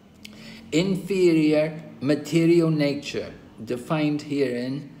 Inferior material nature, defined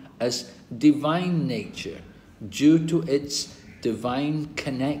herein as divine nature, due to its divine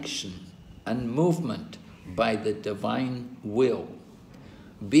connection and movement by the divine will.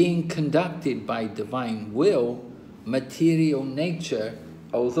 Being conducted by divine will, material nature,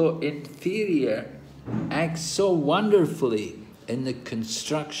 although inferior, acts so wonderfully in the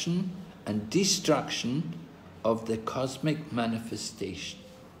construction and destruction of the cosmic manifestation.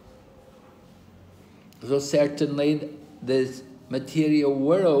 So certainly this material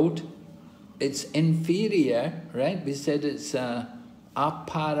world, it's inferior, right? We said it's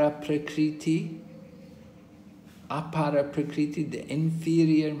apara prakriti, the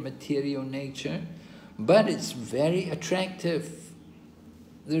inferior material nature, but it's very attractive.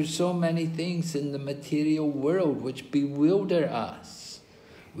 There's so many things in the material world which bewilder us.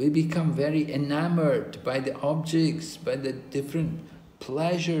 We become very enamored by the objects, by the different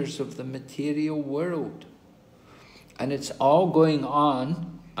pleasures of the material world. And it's all going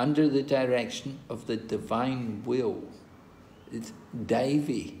on under the direction of the divine will. It's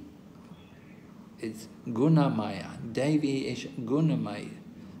Daivi. It's Gunamaya. Daivi is Gunamaya.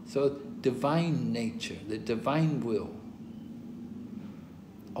 So divine nature, the divine will.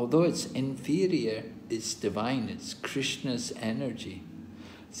 Although it's inferior, it's divine. It's Krishna's energy.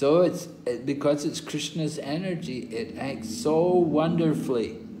 So because it's Krishna's energy, it acts so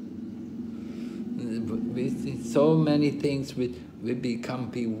wonderfully. We see so many things we become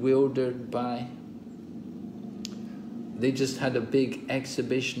bewildered by. They just had a big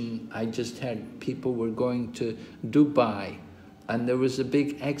exhibition. I just heard people were going to Dubai, and there was a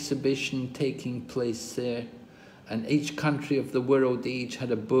big exhibition taking place there. And each country of the world, they each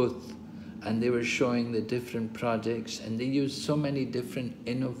had a booth. And they were showing the different projects, and they used so many different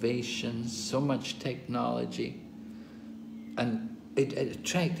innovations, so much technology. And it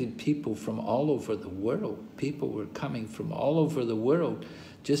attracted people from all over the world. People were coming from all over the world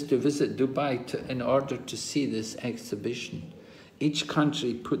just to visit Dubai in order to see this exhibition. Each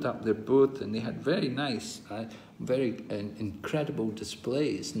country put up their booth, and they had very nice, very incredible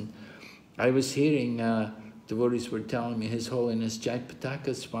displays. And I was hearing devotees were telling me His Holiness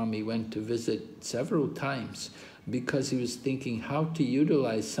Jayapataka Swami went to visit several times because he was thinking how to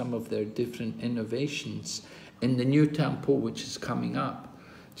utilize some of their different innovations in the new temple which is coming up.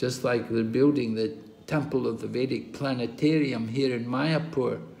 Just like they're building the temple of the Vedic planetarium here in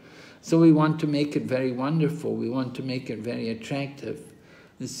Mayapur. So we want to make it very wonderful, we want to make it very attractive.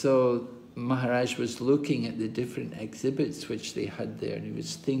 And so Maharaj was looking at the different exhibits which they had there, and he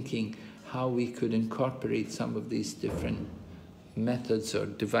was thinking how we could incorporate some of these different methods or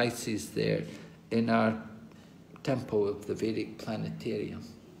devices there in our temple of the Vedic planetarium.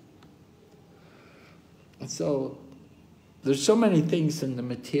 And so there's so many things in the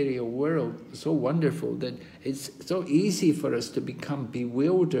material world, so wonderful, that it's so easy for us to become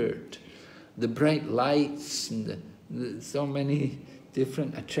bewildered. The bright lights and so many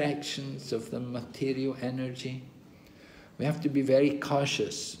different attractions of the material energy. We have to be very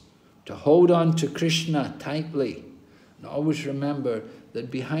cautious to hold on to Krishna tightly, and always remember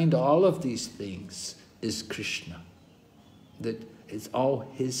that behind all of these things is Krishna. that it's all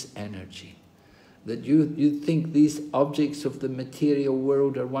his energy. That you think these objects of the material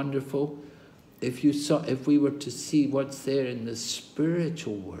world are wonderful. If we were to see what's there in the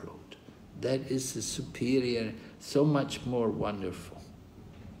spiritual world, that is the superior, so much more wonderful.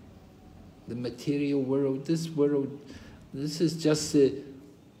 The material world, this is just the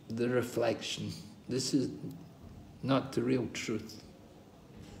reflection. This is not the real truth.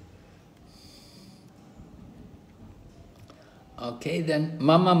 Okay, then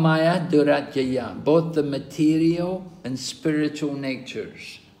Mama Maya Durajaya, both the material and spiritual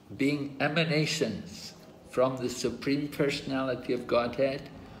natures, being emanations from the Supreme Personality of Godhead,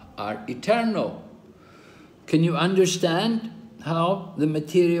 are eternal. Can you understand how the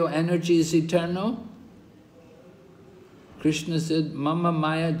material energy is eternal? Krishna said, Mama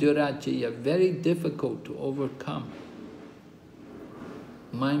Maya Durajaya, very difficult to overcome.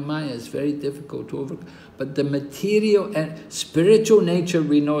 My Maya is very difficult to overcome. But the material and spiritual nature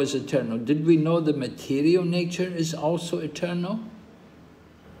we know is eternal. Did we know the material nature is also eternal?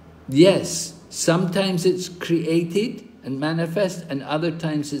 Yes, sometimes it's created and manifest, and other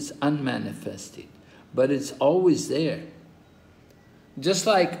times it's unmanifested. But it's always there. Just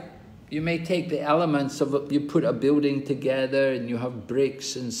like you may take the elements of, you put a building together and you have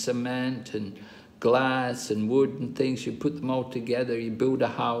bricks and cement and glass and wood and things, you put them all together, you build a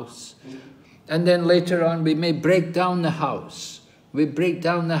house. And then later on we may break down the house. We break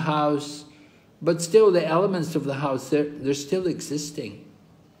down the house, but still the elements of the house, they're still existing.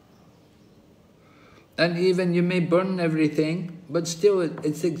 And even you may burn everything, but still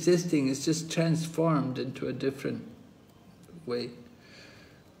it's existing, it's just transformed into a different way.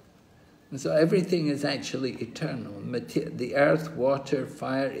 And so everything is actually eternal. The earth, water,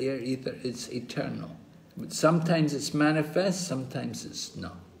 fire, air, ether, it's eternal. But sometimes it's manifest, sometimes it's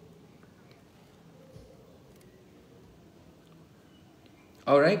not.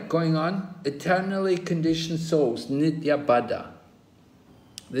 All right, going on. Eternally conditioned souls, Nitya Bada.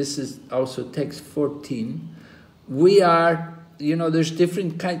 This is also text 14. We are, there's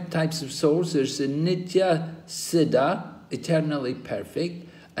different types of souls. There's the Nitya Siddha, eternally perfect,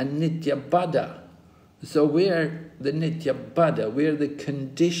 and Nitya Bada. So we're the Nitya Bada, we're the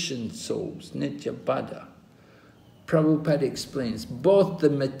conditioned souls, Nitya Bada. Prabhupada explains, both the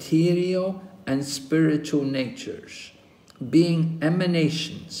material and spiritual natures, being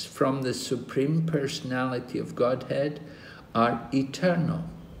emanations from the Supreme Personality of Godhead, are eternal.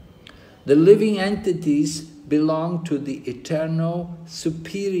 The living entities belong to the eternal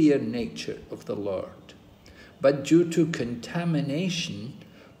superior nature of the Lord, but due to contamination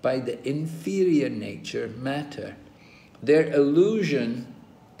by the inferior nature, matter, their illusion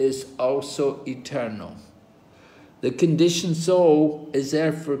is also eternal. The conditioned soul is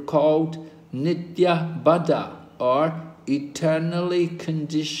therefore called Nitya Bada, or eternally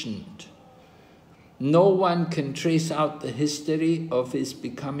conditioned. No one can trace out the history of his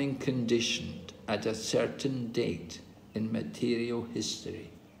becoming conditioned at a certain date in material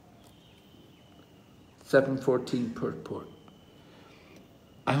history. 714 purport.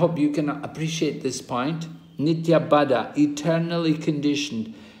 I hope you can appreciate this point. Nitya Bada, eternally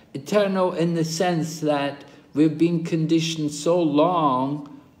conditioned. Eternal in the sense that we've been conditioned so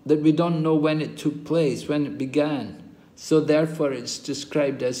long that we don't know when it took place, when it began. So therefore it's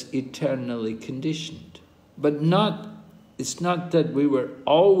described as eternally conditioned. But it's not that we were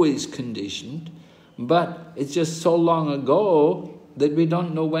always conditioned, but it's just so long ago that we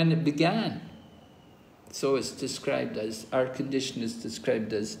don't know when it began. So it's described as, our condition is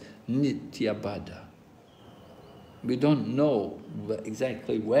described as Nitya Bada. We don't know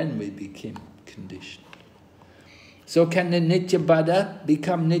exactly when we became conditioned. So can the Nitya Bada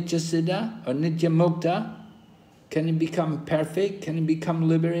become Nitya Siddha or Nitya Mukta? Can it become perfect? Can it become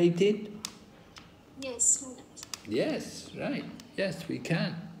liberated? Yes. Yes, right. Yes, we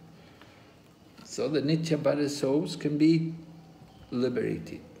can. So the Nitya Bada souls can be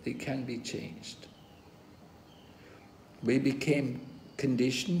liberated. They can be changed. We became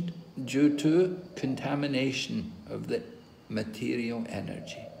conditioned due to contamination of the material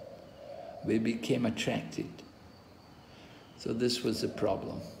energy. We became attracted. So this was the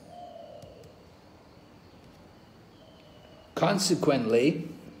problem. Consequently,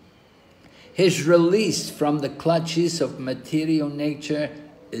 his release from the clutches of material nature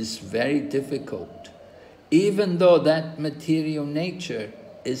is very difficult, even though that material nature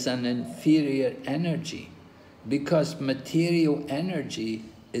is an inferior energy, because material energy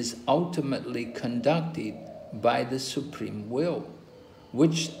is ultimately conducted by the Supreme Will,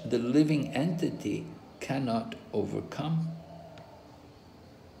 which the living entity cannot overcome.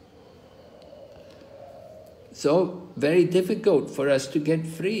 So, very difficult for us to get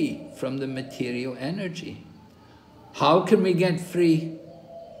free from the material energy. How can we get free?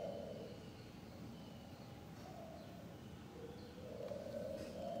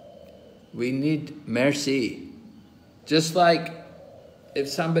 We need mercy. Just like if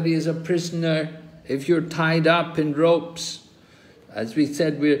somebody is a prisoner, if you're tied up in ropes, as we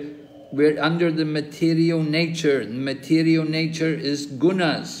said, we're under the material nature. The material nature is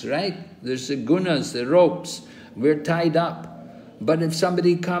gunas, right? There's the gunas, the ropes. We're tied up. But if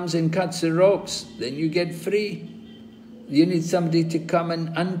somebody comes and cuts the ropes, then you get free. You need somebody to come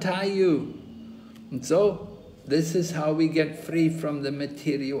and untie you. And so, this is how we get free from the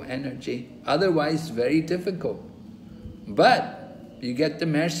material energy. Otherwise, very difficult. But you get the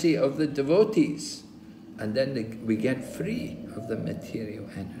mercy of the devotees, and then we get free of the material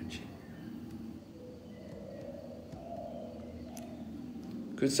energy.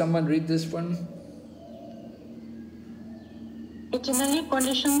 Could someone read this one? Eternally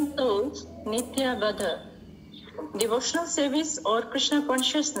conditioned souls, Nitya Badha. Devotional service or Krishna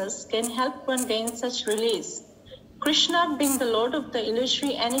consciousness can help one gain such release. Krishna, being the Lord of the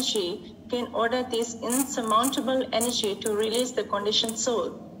illusory energy, can order this insurmountable energy to release the conditioned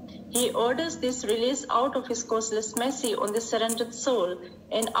soul. He orders this release out of his causeless mercy on the surrendered soul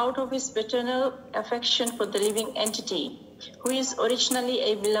and out of his paternal affection for the living entity, who is originally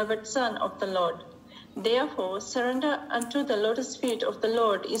a beloved son of the Lord. Therefore, surrender unto the lotus feet of the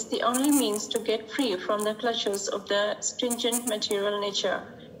Lord is the only means to get free from the clutches of the stringent material nature.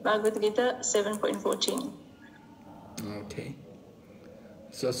 Bhagavad Gita 7.14. Okay.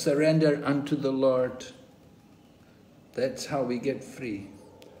 So surrender unto the Lord. That's how we get free.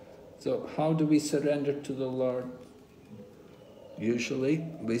 So how do we surrender to the Lord? Usually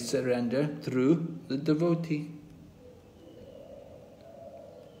we surrender through the devotee.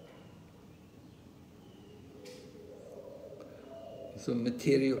 So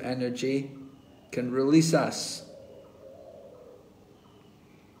material energy can release us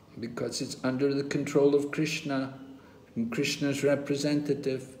because it's under the control of Krishna, and Krishna's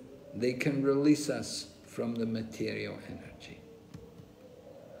representative. They can release us from the material energy.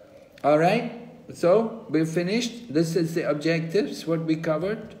 All right, so we've finished. This is the objectives, what we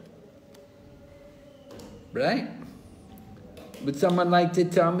covered. Right? Would someone like to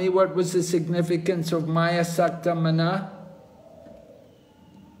tell me what was the significance of Maya Sakta Mana?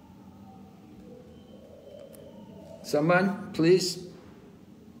 Someone, please.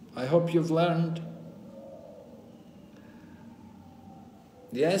 I hope you've learned.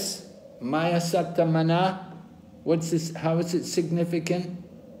 Yes? Maya Sakta Mana. What's this? How is it significant?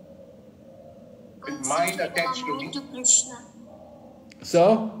 Mind attached to me. Krishna.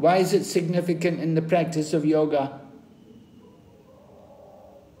 So, why is it significant in the practice of yoga?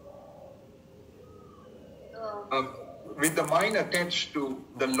 With the mind attached to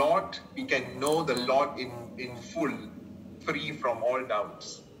the Lord, we can know the Lord in full, free from all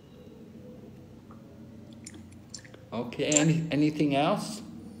doubts. Okay, anything else?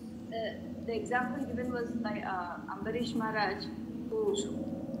 The example given was by Ambarish Maharaj, who,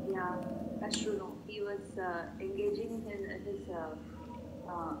 Ashruno, he was engaging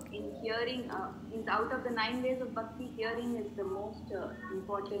in hearing. Out of the 9 ways of Bhakti, hearing is the most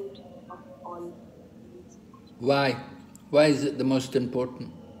important of all. Why? Why is it the most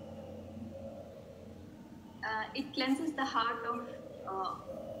important? It cleanses the heart of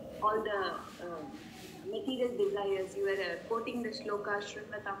all the material desires. You were quoting the shloka,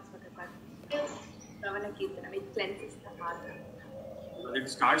 Shrunvatam Svatapat, Ravana Kirtanam. It cleanses the heart. It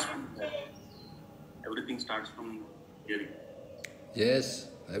starts from there. Everything starts from hearing. Yes,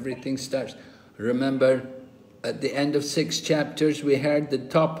 everything starts. Remember, at the end of 6 chapters, we heard the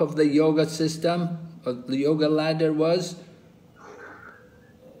top of the yoga system, of the yoga ladder was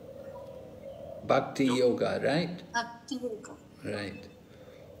Bhakti Yoga, right? Bhakti Yoga. Right.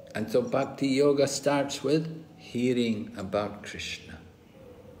 And so Bhakti Yoga starts with hearing about Krishna.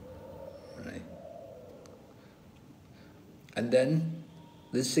 Right. And then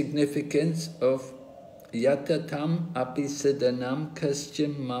the significance of Yatatam api siddhanam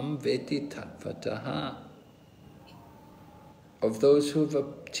kaschin mam veti tattvataha. Of those who have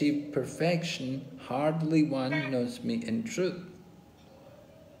achieved perfection, hardly one knows me in truth.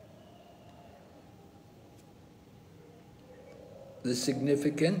 The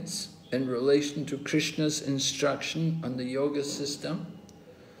significance in relation to Krishna's instruction on the yoga system,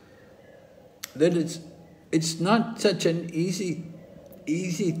 that it's not such an easy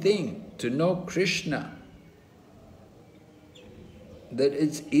thing to know Krishna. That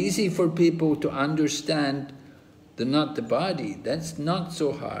it's easy for people to understand the not the body. That's not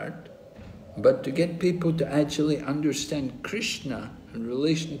so hard. But to get people to actually understand Krishna in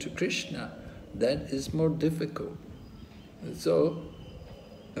relation to Krishna, that is more difficult. So,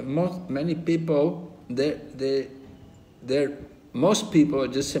 many people, most people are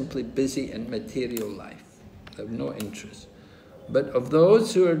just simply busy in material life. They have no interest. But of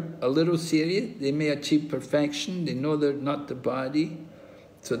those who are a little serious, they may achieve perfection, they know they're not the body,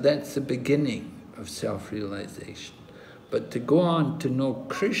 so that's the beginning of self-realization. But to go on to know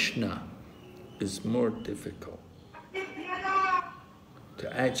Krishna is more difficult.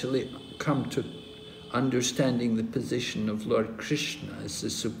 To actually come to understanding the position of Lord Krishna as the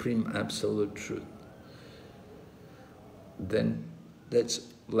Supreme Absolute Truth, then that's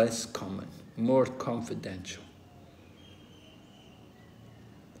less common, more confidential.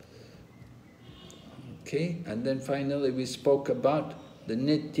 Okay, and then finally we spoke about the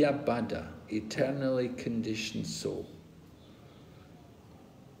Nitya Bada, eternally conditioned soul.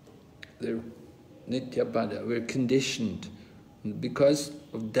 The Nitya Bada, we're conditioned because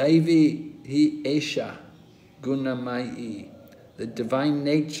of Daivi Hi Esha Gunamayi, the divine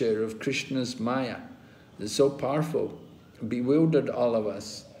nature of Krishna's Maya is so powerful, bewildered all of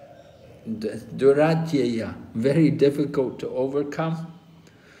us. Duratyaya, very difficult to overcome.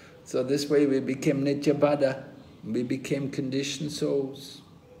 So this way we became Nityabada, we became conditioned souls.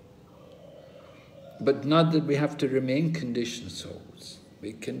 But not that we have to remain conditioned souls.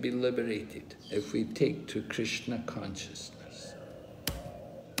 We can be liberated if we take to Krishna consciousness.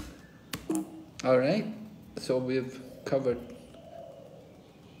 All right, so we've covered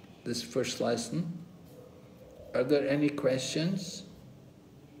this first lesson. Are there any questions?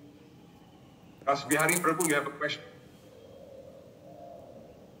 As Bihari Prabhu, you have a question?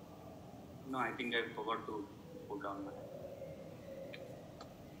 No, I think I forgot to put down my...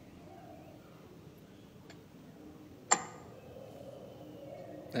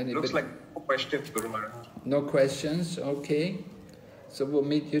 Looks like no questions, Guru Maharaj. No questions? Okay. So we'll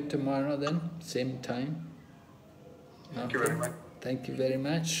meet you tomorrow then, same time. Thank you very much. Thank you very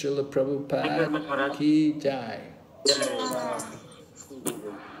much. Srila Prabhupada Ki Jai. Maharaj.